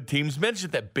 good teams? Imagine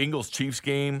if that Bengals-Chiefs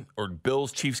game or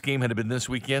Bills-Chiefs game had been this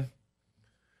weekend.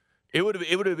 It would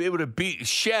have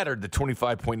shattered the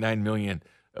 25.9 million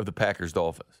of the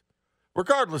Packers-Dolphins.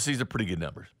 Regardless, these are pretty good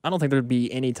numbers. I don't think there'd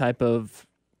be any type of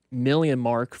million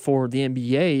mark for the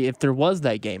NBA if there was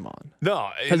that game on. No,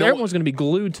 because everyone's going to be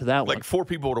glued to that one. Like 4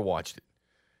 people would have watched it.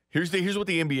 Here's what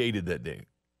the NBA did that day.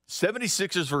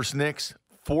 76ers versus Knicks,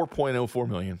 4.04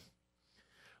 million.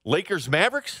 Lakers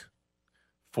Mavericks,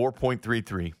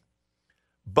 4.33.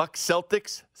 Bucks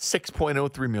Celtics,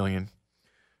 6.03 million.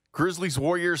 Grizzlies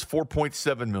Warriors,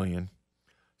 4.7 million.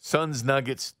 Suns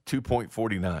Nuggets,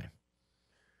 2.49.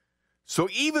 So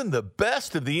even the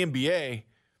best of the NBA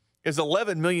is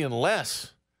 11 million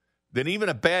less than even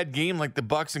a bad game like the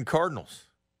Bucks and Cardinals.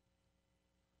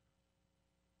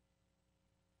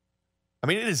 I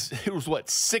mean, it was what,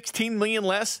 16 million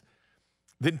less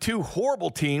than 2 horrible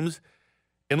teams,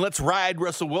 and let's ride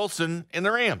Russell Wilson and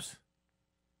the Rams.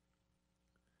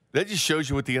 That just shows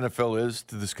you what the NFL is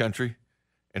to this country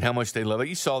and how much they love it.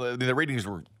 You saw that the ratings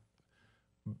were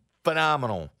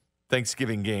phenomenal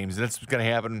Thanksgiving games, and that's what's going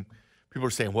to happen. People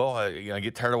are saying, well, I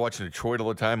get tired of watching Detroit all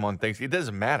the time on Thanksgiving. It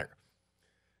doesn't matter.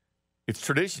 It's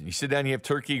tradition. You sit down, you have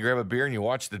turkey, you grab a beer, and you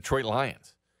watch the Detroit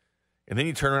Lions. And then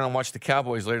you turn around and watch the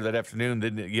Cowboys later that afternoon.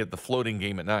 Then you get the floating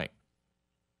game at night.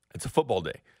 It's a football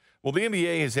day. Well, the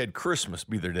NBA has had Christmas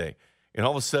be their day. And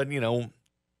all of a sudden,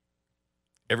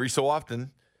 every so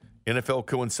often, NFL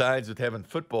coincides with having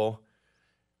football.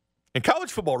 And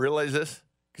college football realized this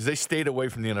because they stayed away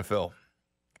from the NFL.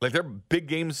 Like, their big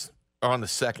games are on the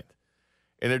 2nd.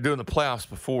 And they're doing the playoffs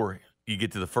before you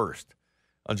get to the 1st.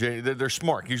 On January, they're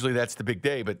smart. Usually that's the big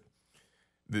day, but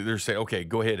They're saying, okay,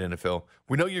 go ahead, NFL.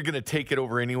 We know you're going to take it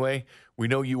over anyway. We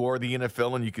know you are the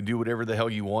NFL and you can do whatever the hell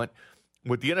you want.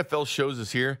 What the NFL shows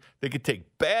us here, they could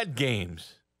take bad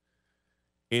games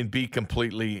and be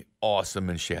completely awesome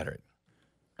and shatter it.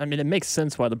 I mean, it makes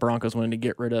sense why the Broncos wanted to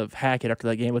get rid of Hackett after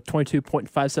that game with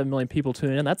 22.57 million people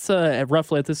tuning in. That's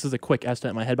roughly, this is a quick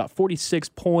estimate in my head, about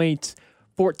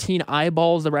 46.14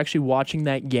 eyeballs that were actually watching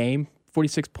that game.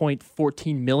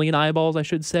 46.14 million eyeballs, I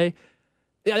should say.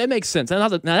 Yeah, that makes sense. Now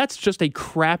that's just a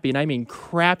crappy, and I mean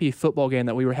crappy football game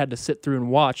that we had to sit through and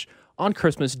watch on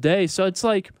Christmas Day. So it's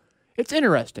like, it's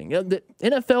interesting. The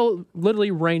NFL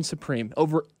literally reigns supreme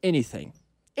over anything.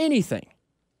 Anything.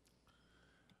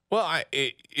 Well,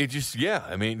 it just, yeah,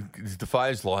 I mean, it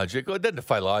defies logic. Well, it doesn't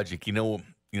defy logic. You know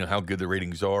how good the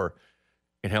ratings are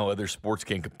and how other sports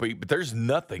can compete. But there's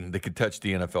nothing that could touch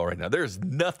the NFL right now. There's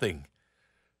nothing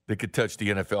that could touch the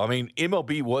NFL. I mean,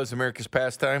 MLB was America's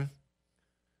pastime.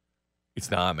 It's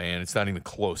not, man. It's not even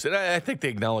close. And I think they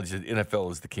acknowledge that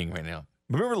NFL is the king right now.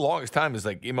 Remember, the longest time is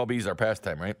like MLB is our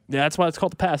pastime, right? Yeah, that's why it's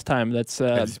called the pastime. That's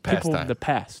it's people, pastime. the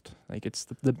past. Like it's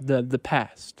the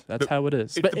past. That's how it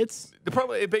is. But it's the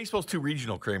problem. Baseball's too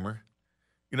regional, Kramer.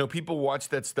 People watch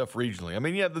that stuff regionally. I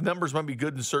mean, yeah, the numbers might be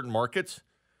good in certain markets,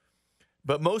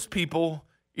 but most people,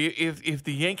 if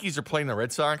the Yankees are playing the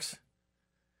Red Sox,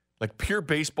 like pure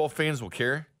baseball fans will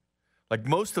care. Like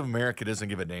most of America doesn't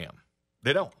give a damn.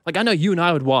 They don't. Like I know you and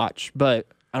I would watch, but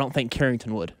I don't think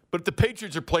Carrington would. But if the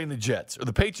Patriots are playing the Jets or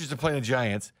the Patriots are playing the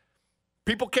Giants,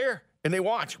 people care and they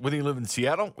watch. Whether you live in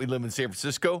Seattle, we live in San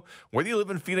Francisco, whether you live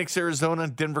in Phoenix, Arizona,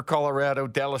 Denver, Colorado,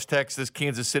 Dallas, Texas,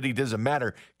 Kansas City, doesn't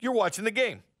matter. You're watching the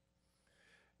game.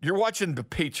 You're watching the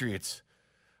Patriots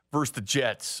versus the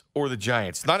Jets or the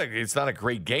Giants. It's not a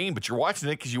great game, but you're watching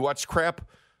it because you watch crap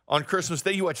on Christmas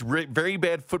Day. You watch very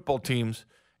bad football teams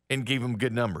and gave them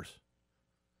good numbers.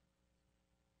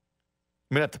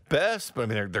 I mean, not the best, but I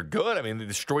mean, they're good. I mean, they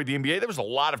destroyed the NBA. There was a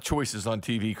lot of choices on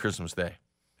TV Christmas Day.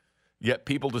 Yet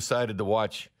people decided to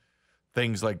watch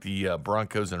things like the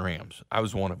Broncos and Rams. I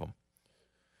was one of them.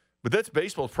 But that's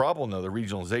baseball's problem, though, the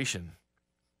regionalization.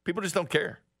 People just don't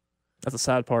care. That's the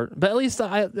sad part. But at least,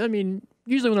 I mean,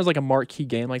 usually when there's like a marquee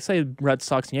game, like say Red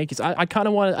Sox and Yankees, I kind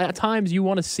of want to, at times you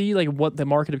want to see like what the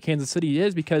market of Kansas City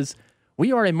is because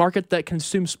we are a market that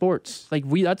consumes sports. Like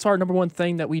that's our number one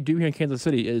thing that we do here in Kansas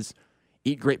City is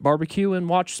eat great barbecue and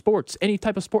watch sports. Any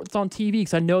type of sport that's on TV,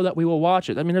 because I know that we will watch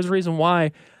it. I mean, there's a reason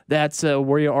why that's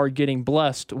where you are getting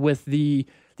blessed with the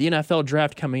NFL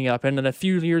draft coming up. And then a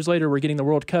few years later, we're getting the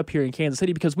World Cup here in Kansas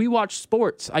City because we watch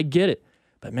sports. I get it.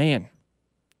 But, man,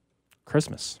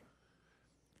 Christmas.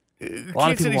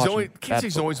 Kansas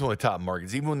City's always one of the top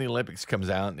markets. Even when the Olympics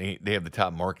comes out and they have the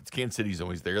top markets, Kansas City's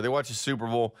always there. They watch the Super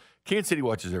Bowl. Kansas City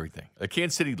watches everything.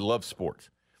 Kansas City loves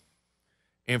sports.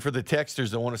 And for the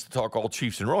texters that want us to talk all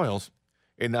Chiefs and Royals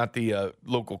and not the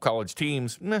local college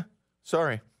teams,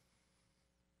 sorry.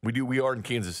 We are in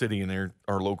Kansas City, and they're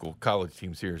our local college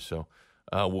teams here, so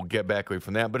we'll get back away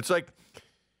from that. But it's like,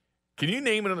 can you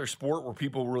name another sport where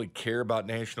people really care about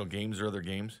national games or other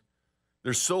games?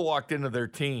 They're so locked into their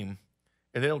team,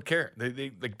 and they don't care.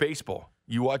 They like baseball.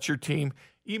 You watch your team.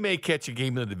 You may catch a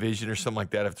game in the division or something like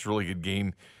that if it's a really good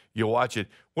game. You'll watch it.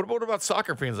 What about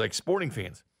soccer fans, like sporting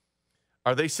fans?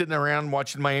 Are they sitting around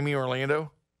watching Miami or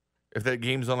Orlando? If that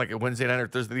game's on like a Wednesday night or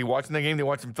Thursday, they watching that game? They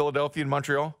watching Philadelphia and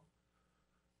Montreal?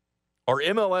 Are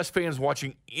MLS fans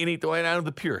watching anything out of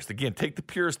the purist? Again, take the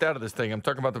purist out of this thing. I'm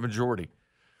talking about the majority.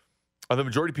 Are the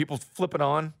majority of people flipping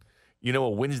on, a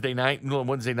Wednesday night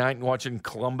and watching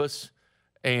Columbus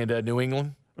and New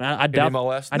England? I doubt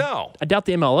MLS. No, I doubt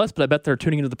the MLS, but I bet they're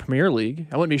tuning into the Premier League.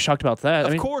 I wouldn't be shocked about that.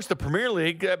 Of course, the Premier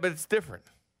League, but it's different.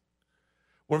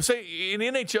 What I'm saying, in the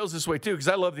NHL is this way too, because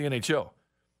I love the NHL.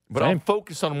 But I'm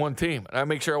focused on one team, and I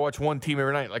make sure I watch one team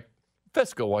every night. Like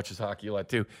Fesco watches hockey a lot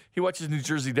too. He watches New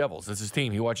Jersey Devils. That's his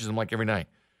team. He watches them like every night.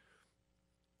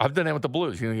 I've done that with the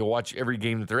Blues. You watch every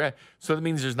game that they're at. So that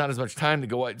means there's not as much time to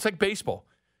go watch. It's like baseball.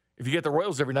 If you get the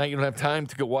Royals every night, you don't have time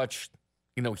to go watch,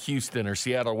 Houston or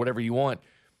Seattle or whatever you want.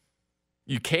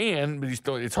 You can, but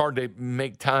it's hard to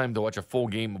make time to watch a full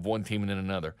game of one team and then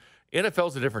another.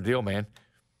 NFL's a different deal, man.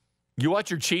 You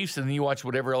watch your Chiefs and then you watch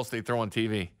whatever else they throw on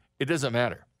TV. It doesn't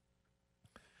matter.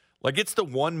 Like, it's the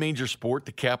one major sport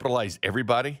to capitalize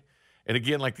everybody. And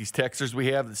again, like these texters we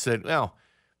have that said, well,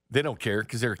 they don't care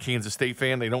because they're a Kansas State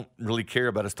fan. They don't really care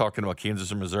about us talking about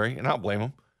Kansas or Missouri, and I don't blame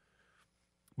them.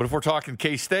 But if we're talking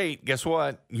K-State, guess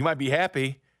what? You might be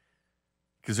happy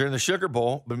because they're in the Sugar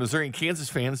Bowl, but Missouri and Kansas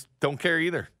fans don't care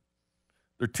either.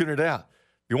 They're tuning it out.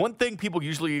 The one thing people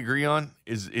usually agree on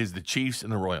is the Chiefs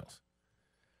and the Royals.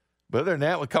 But other than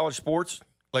that, with college sports,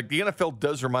 like the NFL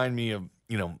does remind me of,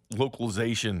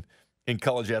 localization in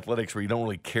college athletics where you don't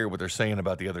really care what they're saying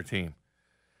about the other team.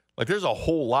 Like, there's a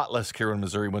whole lot less care when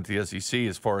Missouri went to the SEC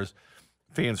as far as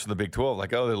fans from the Big 12.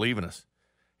 Like, oh, they're leaving us.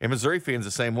 And Missouri fans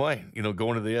the same way,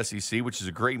 going to the SEC, which is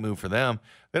a great move for them.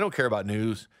 They don't care about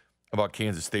news about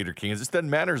Kansas State or Kansas. It doesn't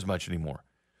matter as much anymore.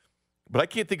 But I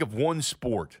can't think of one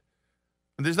sport,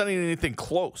 and there's not even anything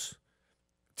close,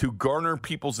 to garner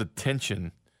people's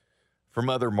attention from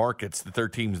other markets that their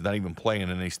team's not even playing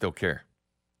and they still care.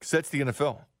 Because that's the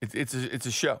NFL. It's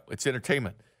a show. It's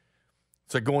entertainment.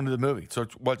 It's like going to the movie. So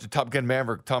watch the Top Gun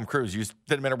Maverick, Tom Cruise. It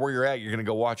doesn't matter where you're at, you're going to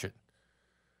go watch it.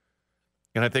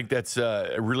 And I think that's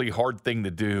a really hard thing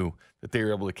to do that they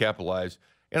were able to capitalize.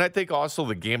 And I think also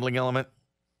the gambling element.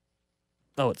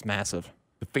 Oh, it's massive.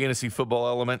 The fantasy football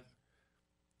element.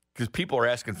 Because people are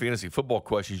asking fantasy football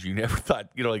questions you never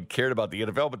thought, they cared about the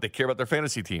NFL, but they care about their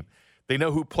fantasy team. They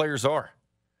know who players are.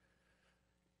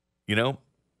 Well,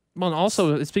 and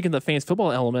also, speaking of the fantasy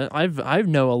football element, I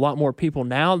know a lot more people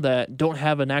now that don't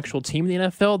have an actual team in the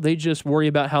NFL. They just worry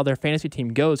about how their fantasy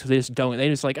team goes because they just don't. They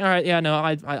just like, all right, yeah, no,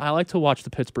 I like to watch the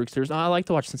Pittsburgh Steelers. I like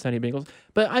to watch Cincinnati Bengals.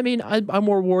 But, I mean, I'm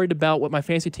more worried about what my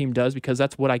fantasy team does because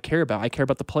that's what I care about. I care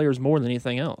about the players more than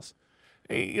anything else.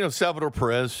 Hey, Salvador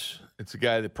Perez, it's a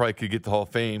guy that probably could get the Hall of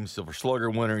Fame, Silver Slugger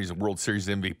winner. He's a World Series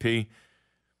MVP.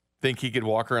 Think he could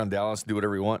walk around Dallas and do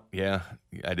whatever he wants? Yeah,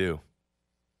 I do.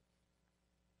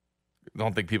 I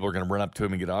don't think people are going to run up to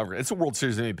him and get over it. It's a World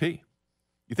Series MVP.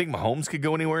 You think Mahomes could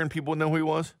go anywhere and people would know who he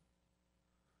was?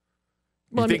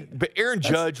 Well, but Aaron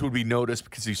Judge would be noticed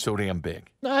because he's so damn big.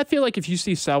 I feel like if you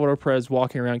see Salvador Perez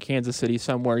walking around Kansas City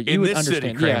somewhere, you would understand.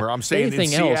 City, Kramer, I'm saying in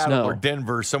Seattle or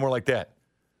Denver, somewhere like that.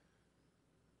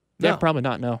 Yeah, probably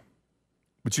not, no.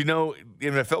 But in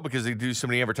NFL, because they do so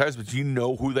many advertisements, you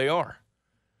know who they are.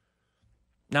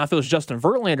 Now, if it was Justin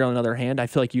Verlander, on the other hand, I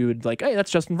feel like you would hey,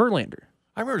 that's Justin Verlander.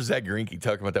 I remember Zach Greinke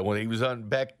talking about that one. He was on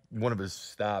back one of his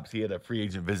stops. He had a free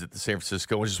agent visit to San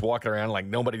Francisco and was just walking around like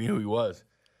nobody knew who he was,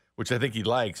 which I think he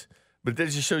likes. But that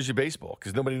just shows you baseball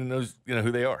because nobody knows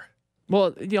who they are.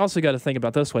 Well, you also got to think about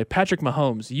it this way. Patrick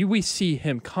Mahomes, we see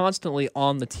him constantly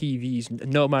on the TVs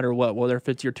no matter what, whether if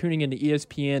it's you're tuning into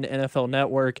ESPN, NFL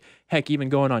Network, heck, even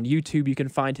going on YouTube, you can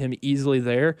find him easily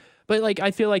there. But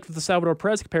I feel like with the Salvador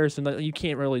Perez comparison, you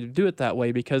can't really do it that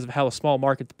way because of how a small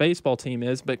market the baseball team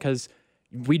is, because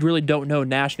we really don't know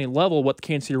nationally level what the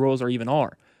Kansas City Royals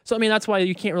are. So, I mean, that's why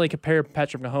you can't really compare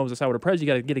Patrick Mahomes to Salvador Perez. You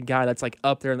got to get a guy that's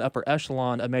up there in the upper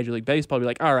echelon of Major League Baseball. Be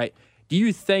like, all right, do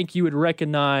you think you would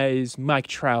recognize Mike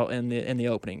Trout in the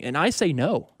opening? And I say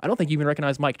no. I don't think you even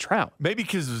recognize Mike Trout. Maybe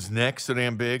because his neck's so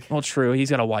damn big. Well, true. He's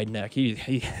got a wide neck.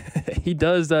 He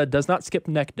does not skip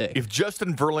neck day. If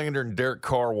Justin Verlander and Derek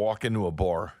Carr walk into a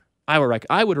bar, I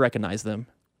would recognize them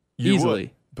easily.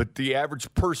 Would. But the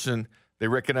average person, they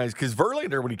recognize, because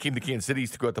Verlander, when he came to Kansas City, he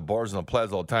used to go out to bars on the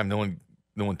plaza all the time. No one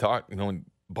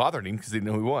bothered him because they didn't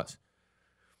know who he was.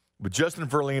 But Justin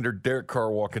Verlander, Derek Carr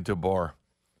walk into a bar.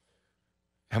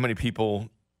 How many people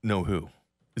know who?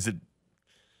 Is it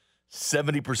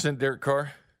 70% Derek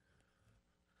Carr?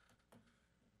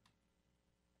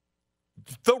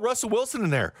 Throw Russell Wilson in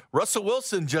there. Russell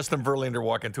Wilson, Justin Verlander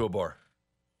walk into a bar.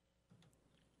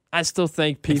 I still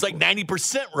think people... It's like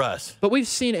 90% Russ. But we've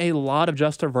seen a lot of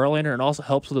Justin Verlander, and also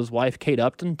helps with his wife, Kate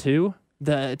Upton, too,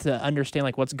 to understand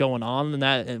what's going on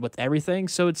and with everything.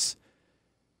 So it's...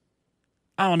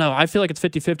 I don't know. I feel like it's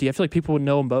 50-50. I feel like people would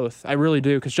know them both. I really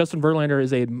do, because Justin Verlander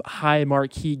is a high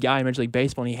marquee guy in Major League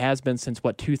Baseball, and he has been since,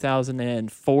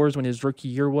 2004 is when his rookie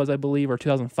year was, I believe, or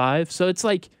 2005. So it's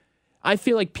I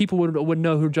feel like people would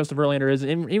know who Justin Verlander is.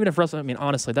 And even if Russell,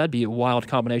 honestly, that'd be a wild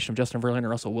combination of Justin Verlander and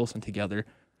Russell Wilson together.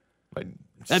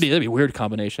 That'd be a weird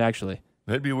combination, actually.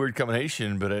 That'd be a weird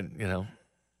combination, but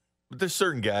but there's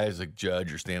certain guys like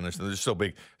Judge or Stanley, they're so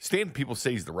big. Stan, people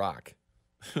say he's the Rock,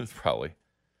 probably.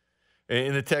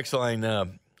 In the text line,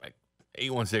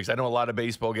 816, I know a lot of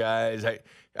baseball guys.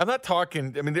 I'm not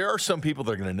talking, there are some people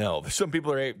that are going to know. There's some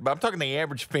people but I'm talking the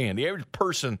average fan, the average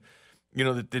person,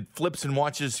 that flips and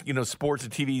watches, sports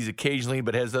and TVs occasionally,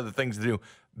 but has other things to do.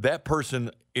 That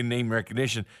person in name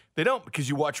recognition, they don't, because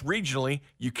you watch regionally,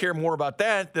 you care more about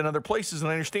that than other places, and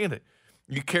I understand it.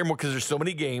 You care more because there's so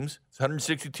many games. It's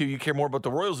 162. You care more about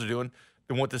the Royals are doing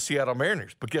than what the Seattle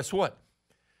Mariners. But guess what?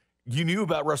 You knew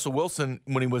about Russell Wilson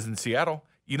when he was in Seattle.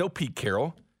 You know Pete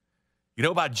Carroll. You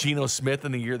know about Geno Smith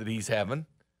in the year that he's having.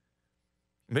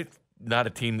 It's not a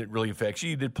team that really affects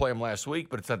you. You did play them last week,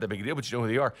 but it's not that big a deal. But you know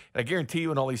who they are. And I guarantee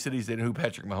you in all these cities, they know who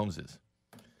Patrick Mahomes is.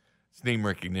 It's name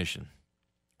recognition.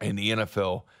 And the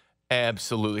NFL,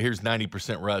 absolutely. Here's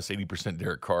 90% Russ, 80%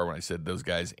 Derek Carr when I said those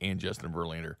guys and Justin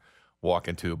Verlander walk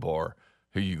into a bar.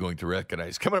 Who are you going to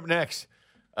recognize? Coming up next,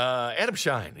 Adam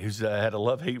Shine, who's had a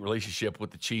love-hate relationship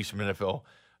with the Chiefs from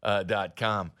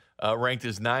NFL.com, ranked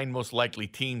as 9 most likely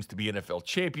teams to be NFL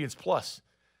champions, plus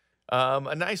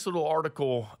a nice little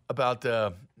article about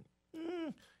NFL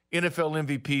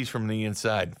MVPs from the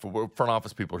inside, for what front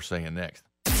office people are saying next.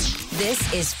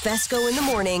 This is Fesco in the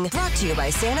Morning, brought to you by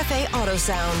Santa Fe Auto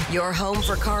Sound, your home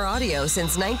for car audio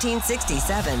since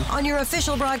 1967, on your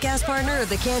official broadcast partner of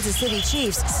the Kansas City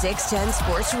Chiefs, 610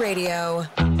 Sports Radio.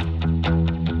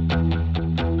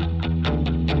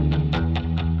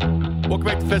 Welcome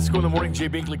back to Fesco in the Morning. Jay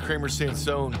Binkley, Kramer,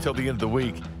 Sansone until the end of the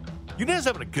week. You guys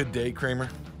having a good day, Kramer?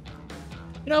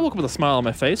 I woke up with a smile on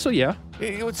my face, so yeah.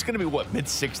 It's going to be, what,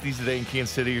 mid-60s today in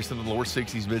Kansas City or something, lower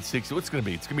 60s, mid-60s? What's it going to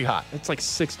be? It's going to be hot. It's like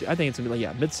 60. I think it's going to be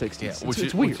like, mid-60s. Yeah,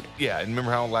 it's weird. And remember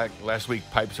how last week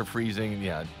pipes are freezing? And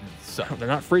yeah, they're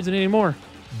not freezing anymore.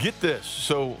 Get this.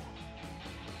 So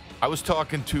I was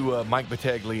talking to Mike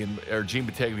Battaglia, or Gene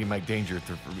Battaglia and Mike Danger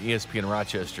from ESPN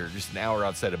Rochester, just an hour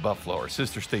outside of Buffalo, our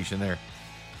sister station there.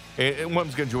 And one of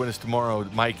them's going to join us tomorrow,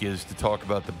 Mike is, to talk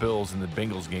about the Bills and the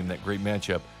Bengals game, that great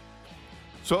matchup.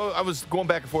 So I was going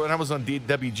back and forth, and I was on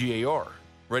WGAR.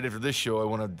 Right after this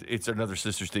show, it's another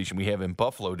sister station we have in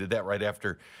Buffalo. Did that right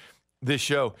after this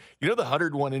show. You know the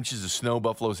 101 inches of snow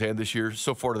Buffalo's had this year?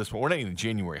 So far to this point, we're not even in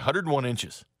January. 101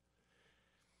 inches.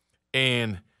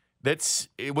 And that's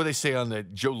what they say on the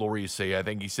Joe Lauria say. I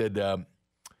think he said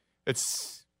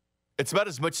it's about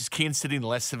as much as Kansas City in the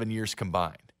last 7 years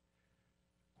combined.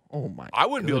 Oh my! I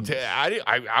wouldn't be able to.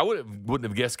 I wouldn't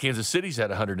have guessed Kansas City's had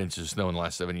 100 inches of snow in the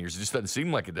last 7 years. It just doesn't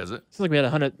seem like it, does it? Seems like we had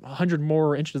 100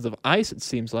 more inches of ice. It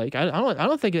seems like I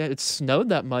don't think it's snowed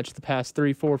that much the past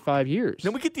 3, 4, 5 years.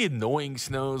 Then we get the annoying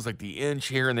snows, like the inch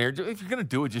here and there. If you're gonna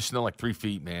do it, just snow like 3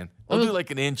 feet, man. Don't do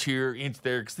like an inch here, inch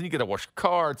there, because then you got to wash your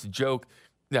car. It's a joke.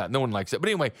 Yeah, no one likes that. But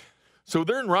anyway, so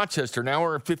they're in Rochester, an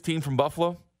hour and 15 from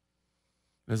Buffalo.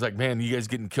 And it's like, man, you guys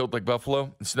getting killed like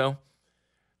Buffalo in snow?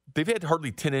 They've had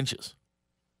hardly 10 inches.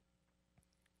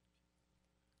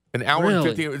 An hour and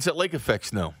 15. It's that lake effect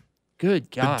snow. Good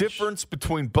gosh. The difference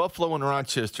between Buffalo and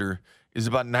Rochester is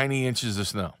about 90 inches of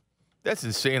snow. That's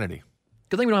insanity.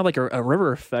 Good thing we don't have like a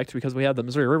river effect, because we have the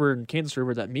Missouri River and Kansas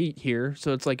River that meet here.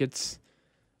 So it's like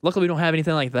luckily we don't have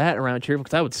anything like that around here,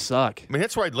 because that would suck. I mean,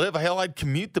 that's where I'd live. Hell, I'd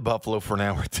commute to Buffalo for an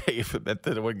hour a day if it meant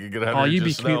that I would get 100 inches you'd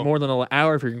be of snow. commuting more than an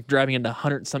hour if you're driving into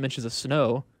 100 some inches of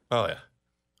snow. Oh,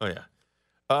 yeah.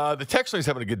 The text line's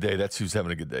having a good day. That's who's having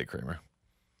a good day, Kramer.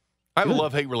 I have a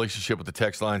love-hate relationship with the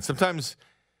text line. Sometimes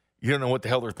you don't know what the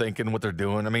hell they're thinking, what they're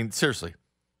doing. I mean, seriously.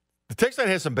 The text line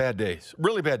has some bad days,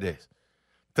 really bad days.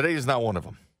 Today is not one of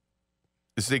them.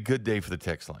 This is a good day for the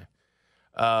text line.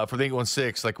 For the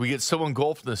 816, like, we get so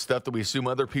engulfed in this stuff that we assume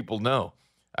other people know.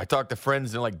 I talk to friends,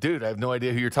 and they're like, dude, I have no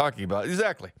idea who you're talking about.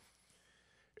 Exactly.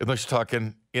 Unless you're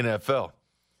talking NFL.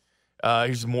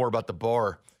 Here's more about the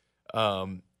bar.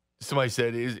 Somebody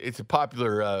said it's a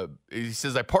popular, he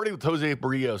says, I partied with Jose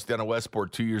Barrios down at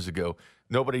Westport 2 years ago.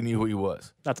 Nobody knew who he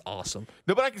was. That's awesome.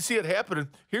 No, but I can see it happening.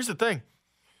 Here's the thing.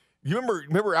 You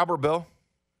remember Albert Bell?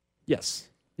 Yes.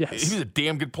 He was a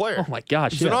damn good player. Oh, my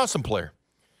gosh. He's an awesome player.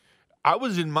 I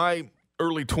was in my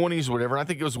early 20s or whatever, and I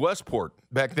think it was Westport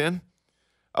back then.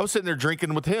 I was sitting there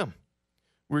drinking with him.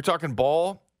 We were talking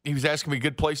ball. He was asking me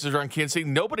good places around Kansas City.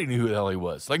 Nobody knew who the hell he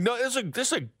was. Like, no,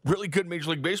 this is a really good Major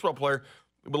League Baseball player.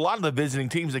 But a lot of the visiting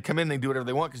teams, they come in, they do whatever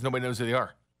they want because nobody knows who they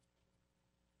are.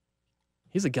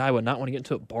 He's a guy I would not want to get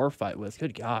into a bar fight with.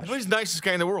 Good gosh. He's the nicest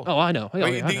guy in the world. Oh, I know.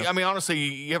 I mean, honestly,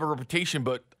 you have a reputation,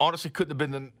 but honestly couldn't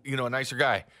have been a nicer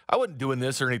guy. I wasn't doing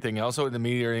this or anything else. I wasn't in the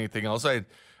media or anything else. I had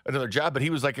another job, but he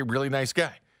was like a really nice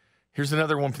guy. Here's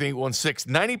another one from the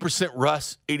 816. 90%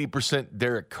 Russ, 80%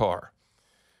 Derek Carr.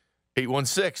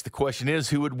 816, the question is,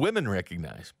 who would women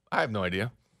recognize? I have no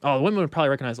idea. Oh, the women would probably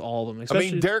recognize all of them. I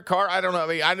mean, Derek Carr, I don't know. I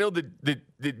mean, I know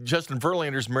that Justin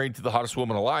Verlander's married to the hottest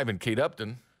woman alive, and Kate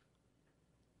Upton.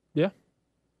 Yeah.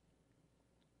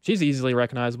 She's easily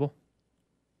recognizable.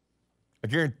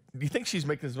 Do you think she's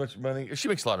making as much money? She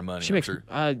makes a lot of money. She makes. Sure.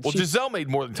 Giselle made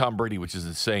more than Tom Brady, which is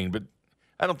insane, but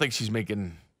I don't think she's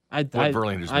making what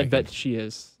Verlander's making. I bet she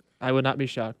is. I would not be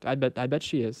shocked. I bet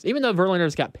she is. Even though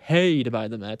Verlander's got paid by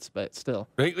the Mets, but still.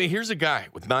 Here's a guy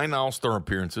with 9 All-Star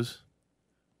appearances,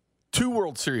 2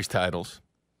 World Series titles,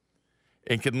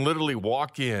 and can literally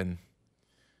walk in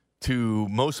to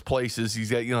most places. He's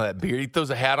got, that beard. He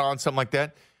throws a hat on, something like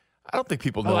that. I don't think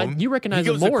people know him. You recognize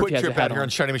him more if he has a hat on. He goes a quick trip out here on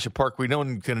Shawnee Mission Parkway. No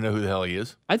one's going to know who the hell he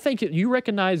is. I think you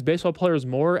recognize baseball players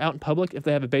more out in public if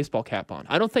they have a baseball cap on.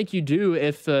 I don't think you do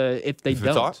if they don't. It's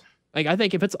off? Like, I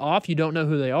think if it's off, you don't know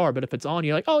who they are. But if it's on,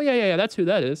 you're like, oh, yeah, that's who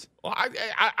that is. Well,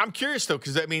 I'm curious, though,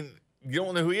 because, I mean, you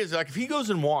don't know who he is. Like if he goes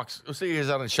and walks, let's say he's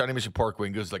out on Shawnee Mission Parkway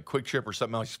and goes like Quick Trip or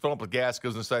something else. He's filling up with gas,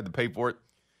 goes inside to pay for it.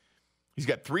 He's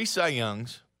got 3 Cy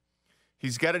Youngs.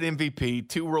 He's got an MVP,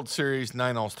 2 World Series,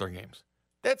 9 All-Star games.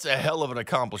 That's a hell of an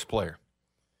accomplished player.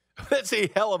 That's a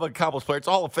hell of an accomplished player. It's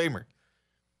a Hall of Famer.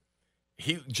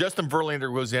 Justin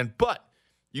Verlander goes in, but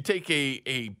you take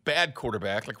a bad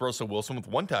quarterback like Russell Wilson with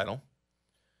 1 title,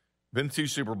 been 2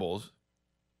 Super Bowls,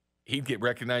 he'd get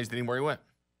recognized anywhere he went.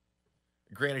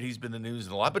 Granted, he's been in the news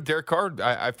a lot, but Derek Carr,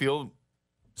 I feel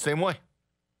same way.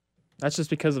 That's just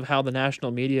because of how the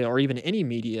national media or even any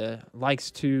media likes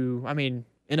to,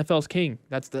 NFL's king.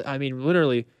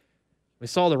 Literally, we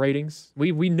saw the ratings.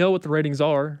 We know what the ratings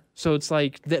are. So it's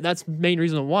like, that's the main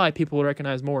reason why people will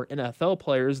recognize more NFL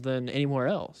players than anywhere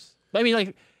else.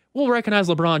 We'll recognize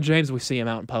LeBron James if we see him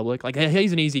out in public. Like,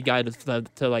 he's an easy guy to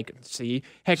see.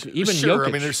 Heck, even sure,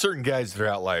 Jokic. There's certain guys that are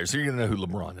outliers. You're going to know who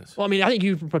LeBron is. Well, I think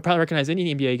you probably recognize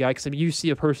any NBA guy because you see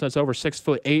a person that's over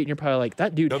 6'8", and you're probably like,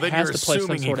 that dude has to play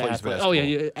some sort of athlete. Oh,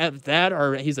 yeah, that,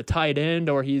 or he's a tight end,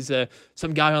 or he's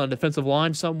some guy on a defensive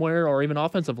line somewhere, or even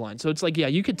offensive line. So it's like, yeah,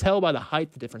 you could tell by the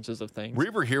height the differences of things. Were you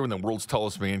ever here when the world's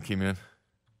tallest man came in?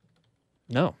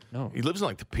 No. He lives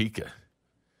in Topeka.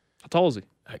 How tall is he?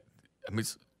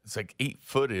 It's like 8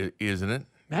 foot, isn't it?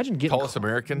 Imagine getting tallest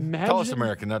American. Tallest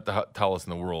American, not the tallest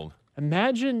in the world.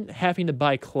 Imagine having to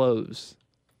buy clothes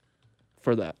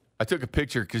for that. I took a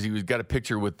picture because he got a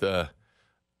picture with.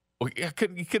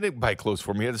 He couldn't buy clothes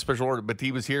for me. He had a special order, but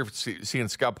he was here seeing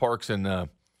Scott Parks and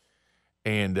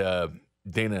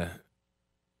Dana.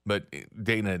 But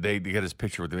Dana, they got his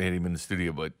picture with him. They had him in the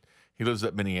studio, but he lives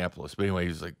up Minneapolis. But anyway, he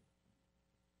was like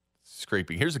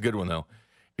scraping. Here's a good one though.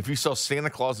 If you saw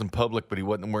Santa Claus in public, but he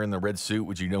wasn't wearing the red suit,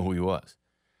 would you know who he was?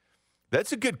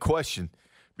 That's a good question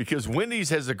because Wendy's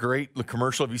has a great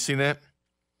commercial. Have you seen that?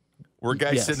 Where a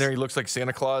guy's sitting there, he looks like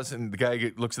Santa Claus, and the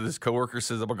guy looks at his coworker,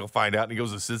 says, I'm going to go find out, and he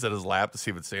goes and sits at his lap to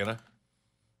see if it's Santa.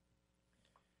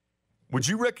 Would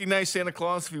you recognize Santa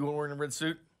Claus if he wasn't wearing a red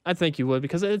suit? I think you would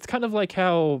because it's kind of like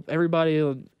how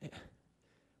everybody...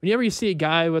 Whenever you see a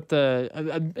guy with a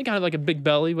kind of like a big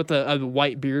belly with a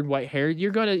white beard, white hair,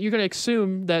 you're gonna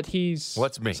assume that he's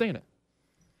Santa.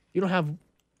 You don't have.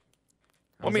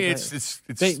 It's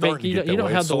starting you to get don't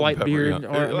have the white beard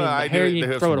or the hair.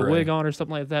 You throw a wig on or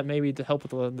something like that, maybe to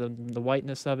help with the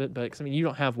whiteness of it. But you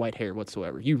don't have white hair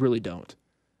whatsoever. You really don't.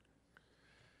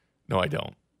 No, I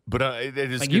don't. But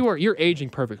you're aging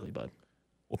perfectly, bud.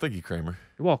 Well, thank you, Kramer.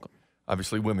 You're welcome.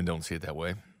 Obviously, women don't see it that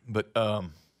way, but.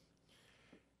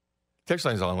 Text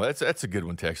line's on. That's a good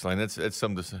one, text line. That's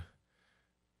something to say.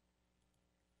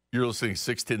 You're listening to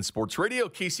 610 Sports Radio,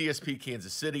 KCSP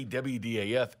Kansas City,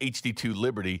 WDAF, HD2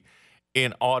 Liberty,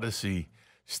 and Odyssey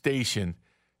Station.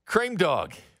 Crame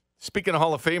Dog, speaking of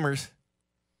Hall of Famers,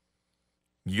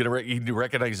 you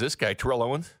recognize this guy, Terrell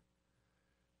Owens?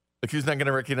 Like, who's not going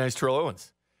to recognize Terrell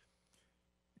Owens?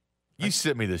 You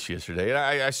sent me this yesterday, and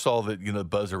I saw the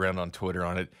buzz around on Twitter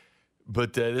on it,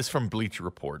 but this is from Bleacher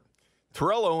Report.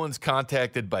 Terrell Owens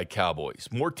contacted by Cowboys,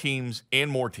 more teams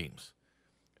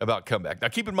about comeback. Now,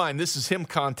 keep in mind, this is him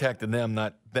contacting them,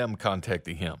 not them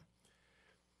contacting him.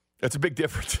 That's a big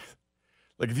difference.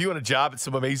 Like if you want a job at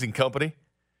some amazing company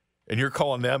and you're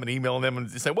calling them and emailing them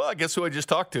and saying, well, I guess who I just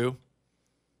talked to?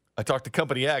 I talked to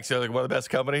Company X. They're like one of the best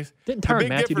companies. Didn't Tyrann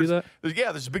Mathieu do that?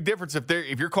 Yeah, there's a big difference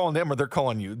if you're calling them or they're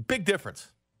calling you. Big difference.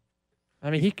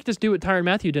 He could just do what Tyrann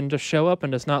Mathieu did and just show up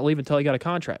and just not leave until he got a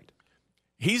contract.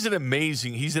 He's in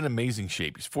amazing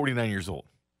shape. He's 49 years old.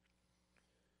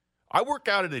 I work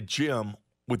out at a gym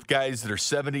with guys that are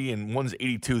 70 and one's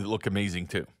 82 that look amazing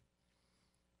too.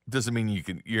 Doesn't mean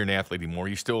you're an athlete anymore.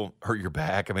 You still hurt your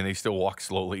back. They still walk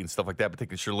slowly and stuff like that, but they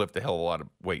can sure lift a hell of a lot of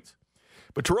weights.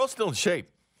 But Terrell's still in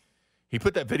shape. He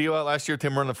put that video out last year,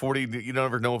 Tim running the 40. You don't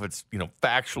ever know if it's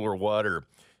factual or what or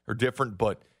different,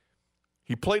 but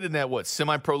he played in that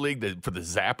semi-pro league for the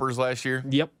Zappers last year.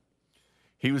 Yep.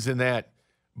 He was in that.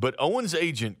 But Owens'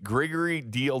 agent, Gregory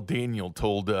D.L. Daniel,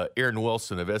 told Aaron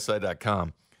Wilson of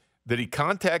SI.com that he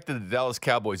contacted the Dallas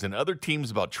Cowboys and other teams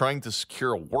about trying to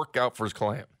secure a workout for his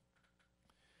client.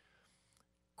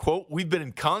 Quote, we've been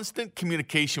in constant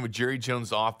communication with Jerry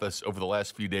Jones' office over the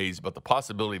last few days about the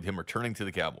possibility of him returning to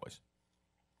the Cowboys.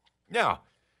 Now,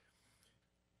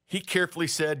 he carefully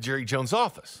said Jerry Jones'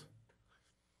 office.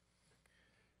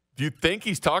 Do you think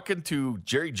he's talking to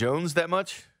Jerry Jones that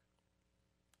much?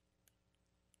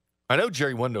 I know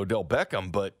Jerry wanted Odell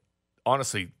Beckham, but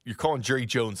honestly, you're calling Jerry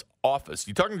Jones' office.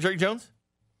 You talking to Jerry Jones?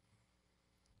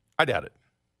 I doubt it.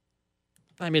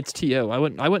 It's T.O. I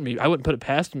wouldn't put it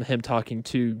past him talking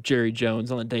to Jerry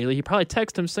Jones on the daily. He probably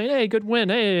texted him saying, hey, good win.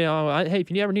 Hey, if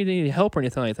you ever need any help or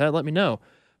anything like that, let me know.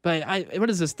 But what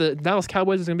is this? The Dallas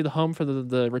Cowboys is going to be the home for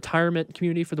the retirement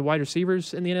community for the wide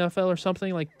receivers in the NFL or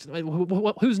something? Like,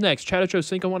 who's next? Chad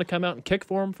Ochocinco want to come out and kick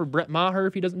for him for Brett Maher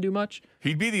if he doesn't do much?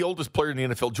 He'd be the oldest player in the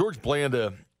NFL. George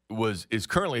Blanda is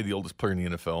currently the oldest player in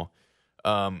the NFL.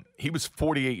 He was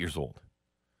 48 years old.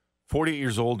 48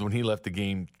 years old when he left the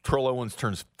game. Terrell Owens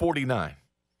turns 49.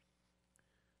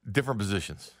 Different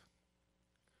positions.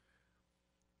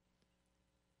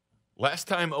 Last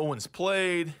time Owens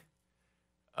played,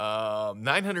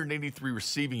 983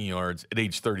 receiving yards at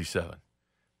age 37.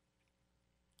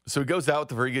 So he goes out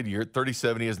with a very good year. At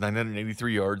 37, he has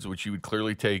 983 yards, which you would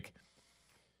clearly take,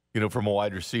 from a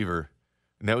wide receiver.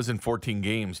 And that was in 14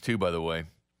 games, too, by the way,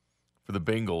 for the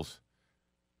Bengals.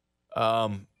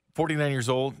 49 years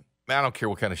old. I don't care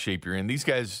what kind of shape you're in. These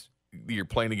guys you're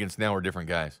playing against now are different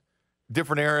guys.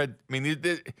 Different era. I mean,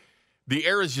 the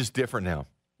era is just different now.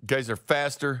 Guys are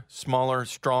faster, smaller,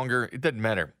 stronger. It doesn't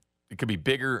matter. It could be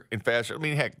bigger and faster. I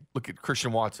mean, heck, look at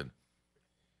Christian Watson,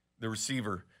 the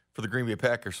receiver for the Green Bay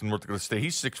Packers from North Dakota State.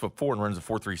 He's 6'4" and runs a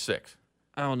 4.36.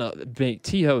 I don't know.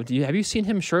 T.O., have you seen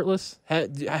him shirtless?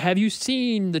 Have you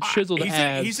seen the chiseled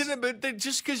abs? He's in it, but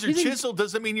just because you're chiseled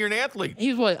doesn't mean you're an athlete.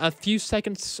 He's a few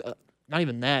seconds, not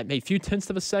even that, maybe a few tenths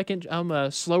of a second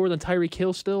slower than Tyreek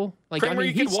Hill still. Kramer,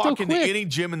 you he's can walk into quick. any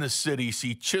gym in the city,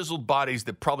 see chiseled bodies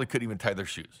that probably couldn't even tie their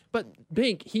shoes. But,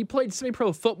 Bink, he played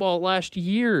semi-pro football last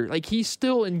year. He's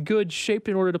still in good shape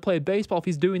in order to play baseball if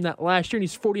he's doing that last year, and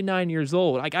he's 49 years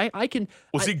old. I can...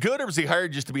 Was he good, or was he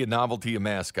hired just to be a novelty, a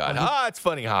mascot? It's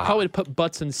funny, Probably to put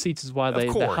butts in seats is why they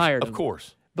hired him. Of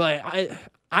course. But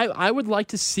I would like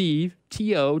to see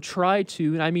T.O. try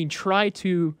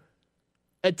to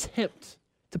attempt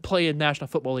to play in National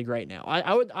Football League right now.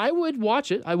 I would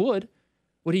watch it. I would.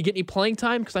 Would he get any playing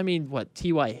time? Because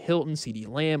T.Y. Hilton, C.D.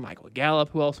 Lamb, Michael Gallup.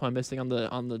 Who else am I missing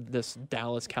on this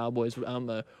Dallas Cowboys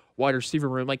wide receiver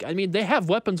room? They have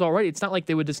weapons already. It's not like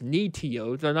they would just need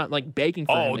T.O. They're not begging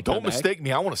for him to come don't back. mistake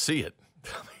me. I want to see it.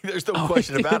 There's no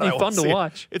question about it. It'd be fun to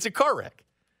watch. It's a car wreck.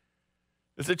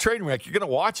 It's a train wreck. You're going to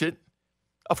watch it.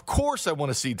 Of course, I want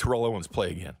to see Terrell Owens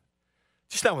play again.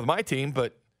 Just not with my team,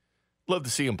 but love to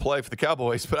see him play for the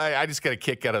Cowboys. But I just got a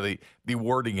kick out of the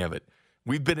wording of it.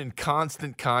 We've been in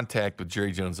constant contact with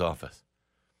Jerry Jones' office.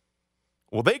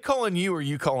 Well, they calling you or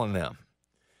you calling them?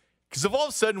 Because if all of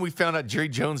a sudden we found out Jerry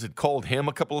Jones had called him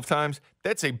a couple of times,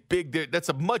 that's a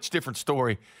much different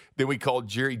story than we called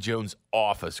Jerry Jones'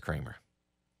 office, Kramer.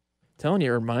 Telling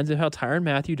you, it reminds me of how Tyrann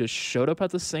Mathieu just showed up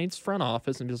at the Saints front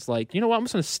office and just you know what, I'm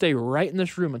just going to stay right in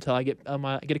this room until I get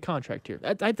a contract here.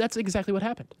 That's exactly what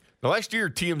happened. Now, last year,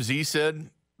 TMZ said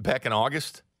back in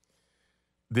August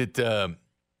that Terrell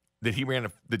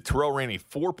ran a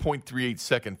 4.38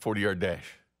 second 40-yard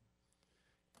dash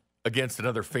against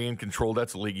another fan-controlled.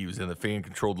 That's the league he was in, the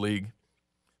fan-controlled league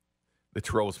that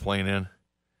Terrell was playing in,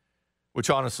 which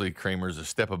honestly, Kramer, is a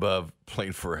step above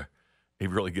playing for a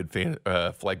really good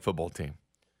flag football team.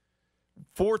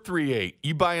 4.38.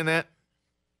 You buying that?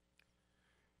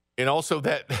 And also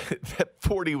that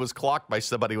 40 was clocked by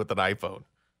somebody with an iPhone.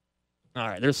 All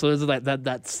right, there's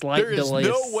that slight delay.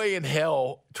 There is no way in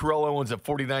hell Terrell Owens at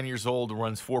 49 years old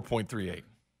runs 4.38.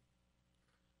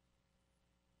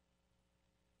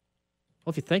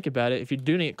 Well, if you think about it, if you're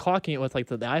doing it, clocking it with the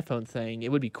iPhone thing,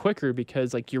 it would be quicker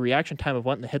because your reaction time of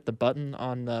wanting to hit the button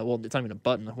on it's not even a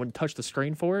button, when you touch the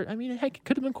screen for it. Heck, it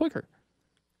could have been quicker.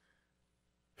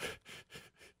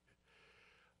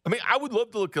 I would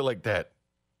love to look like that.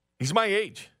 He's my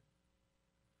age.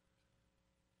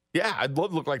 Yeah, I'd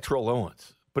love to look like Terrell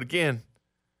Owens. But again,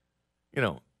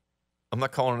 I'm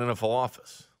not calling an NFL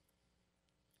office.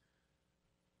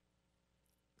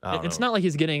 It's not like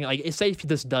he's getting say if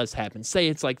this does happen, say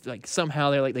it's like somehow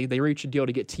they reach a deal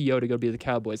to get T.O. to go be the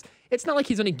Cowboys. It's not like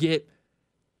he's going to get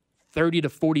 30 to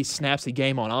 40 snaps a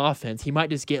game on offense. He might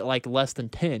just get less than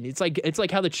 10. It's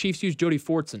like how the Chiefs use Jody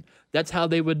Fortson. That's how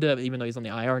they would, even though he's on the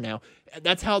IR now.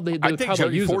 That's how they. I think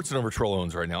Jody Fortson over Terrell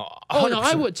Owens right now. 100%. Oh no,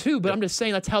 I would too. But I'm just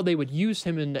saying that's how they would use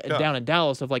him down in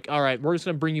Dallas. Of all right, we're just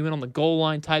going to bring you in on the goal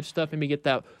line type stuff. Maybe get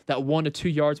that 1 to 2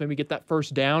 yards. Maybe get that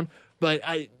first down. But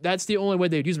that's the only way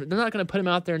they'd use him. They're not going to put him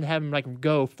out there and have him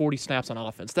go 40 snaps on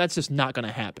offense. That's just not going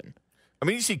to happen.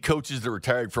 You see coaches that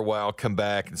retired for a while come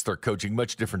back and start coaching.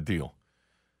 Much different deal.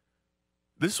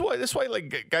 This is why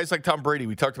guys like Tom Brady,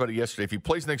 we talked about it yesterday. If he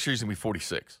plays next year, he's going to be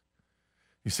 46.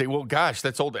 You say, well, gosh,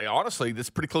 that's old. Honestly,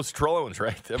 that's pretty close to Terrell Owens,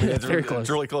 right? It's very close. It's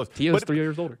really close. T.O.'s 3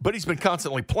 years older. But he's been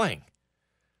constantly playing.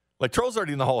 Terrell's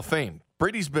already in the Hall of Fame.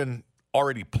 Brady's been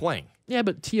already playing. Yeah,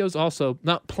 but T.O.'s also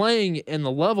not playing in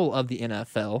the level of the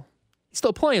NFL. He's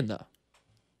still playing, though.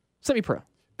 Semi-pro.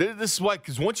 This is why,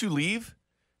 because once you leave,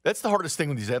 That's the hardest thing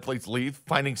when these athletes leave,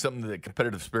 finding something, that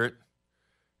competitive spirit.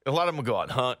 A lot of them will go out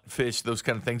and hunt, fish, those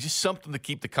kind of things, just something to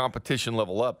keep the competition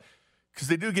level up. Because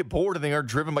they do get bored and they are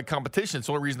driven by competition. It's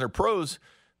the only reason they're pros,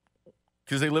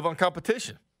 because they live on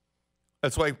competition.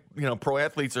 That's why, pro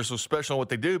athletes are so special in what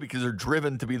they do, because they're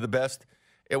driven to be the best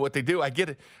at what they do. I get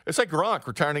it. It's like Gronk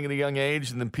retiring at a young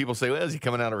age, and then people say, well, is he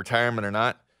coming out of retirement or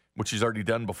not? Which he's already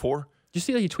done before. Did you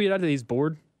see that he tweeted out that he's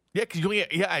bored? Yeah,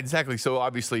 yeah, exactly. So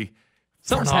obviously,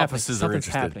 something's front offices are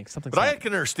interested. happening. But I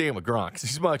can understand with Gronk, because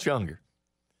he's much younger.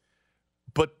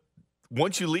 But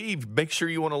once you leave, make sure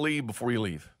you want to leave before you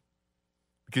leave,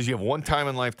 because you have one time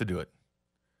in life to do it.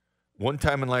 One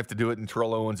time in life to do it, and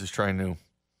Terrell Owens is trying to,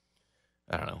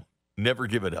 never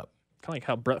give it up. Kind of like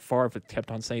how Brett Favre kept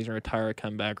on saying he's going to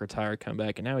retire, come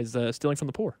back, and now he's stealing from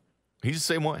the poor. He's the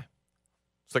same way.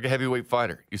 It's like a heavyweight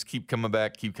fighter. You just keep coming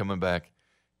back, keep coming back,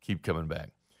 keep coming back.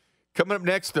 Coming up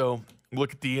next, though,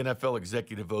 look at the NFL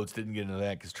executive votes. Didn't get into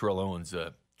that because Terrell Owens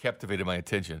captivated my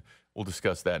attention. We'll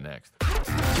discuss that next.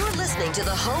 You're listening to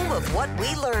the home of What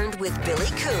We Learned with Billy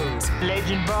Coons.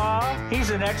 Legend Bob, he's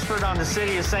an expert on the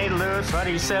city of St. Louis, but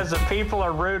he says the people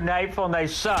are rude and hateful and they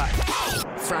suck.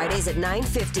 Fridays at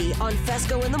 9:50 on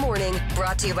Fesco in the Morning,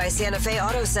 brought to you by Santa Fe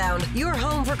Auto Sound, your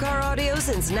home for car audio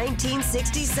since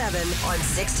 1967 on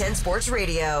 610 Sports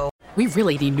Radio. We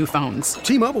really need new phones.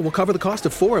 T-Mobile will cover the cost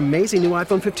of 4 amazing new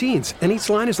iPhone 15s, and each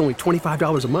line is only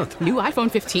 $25 a month. New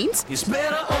iPhone 15s? It's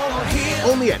better over here.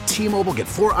 Only at T-Mobile, get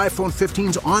 4 iPhone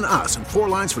 15s on us and 4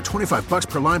 lines for $25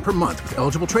 per line per month with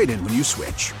eligible trade-in when you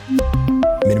switch.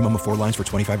 Minimum of 4 lines for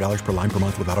 $25 per line per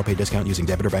month with autopay discount using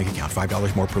debit or bank account.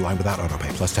 $5 more per line without autopay,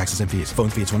 plus taxes and fees. Phone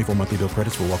fee at 24 monthly bill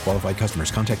credits for well-qualified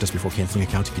customers. Contact us before canceling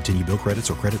account to continue bill credits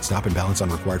or credit stop and balance on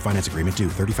required finance agreement due.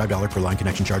 $35 per line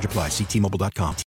connection charge applies. See T-Mobile.com.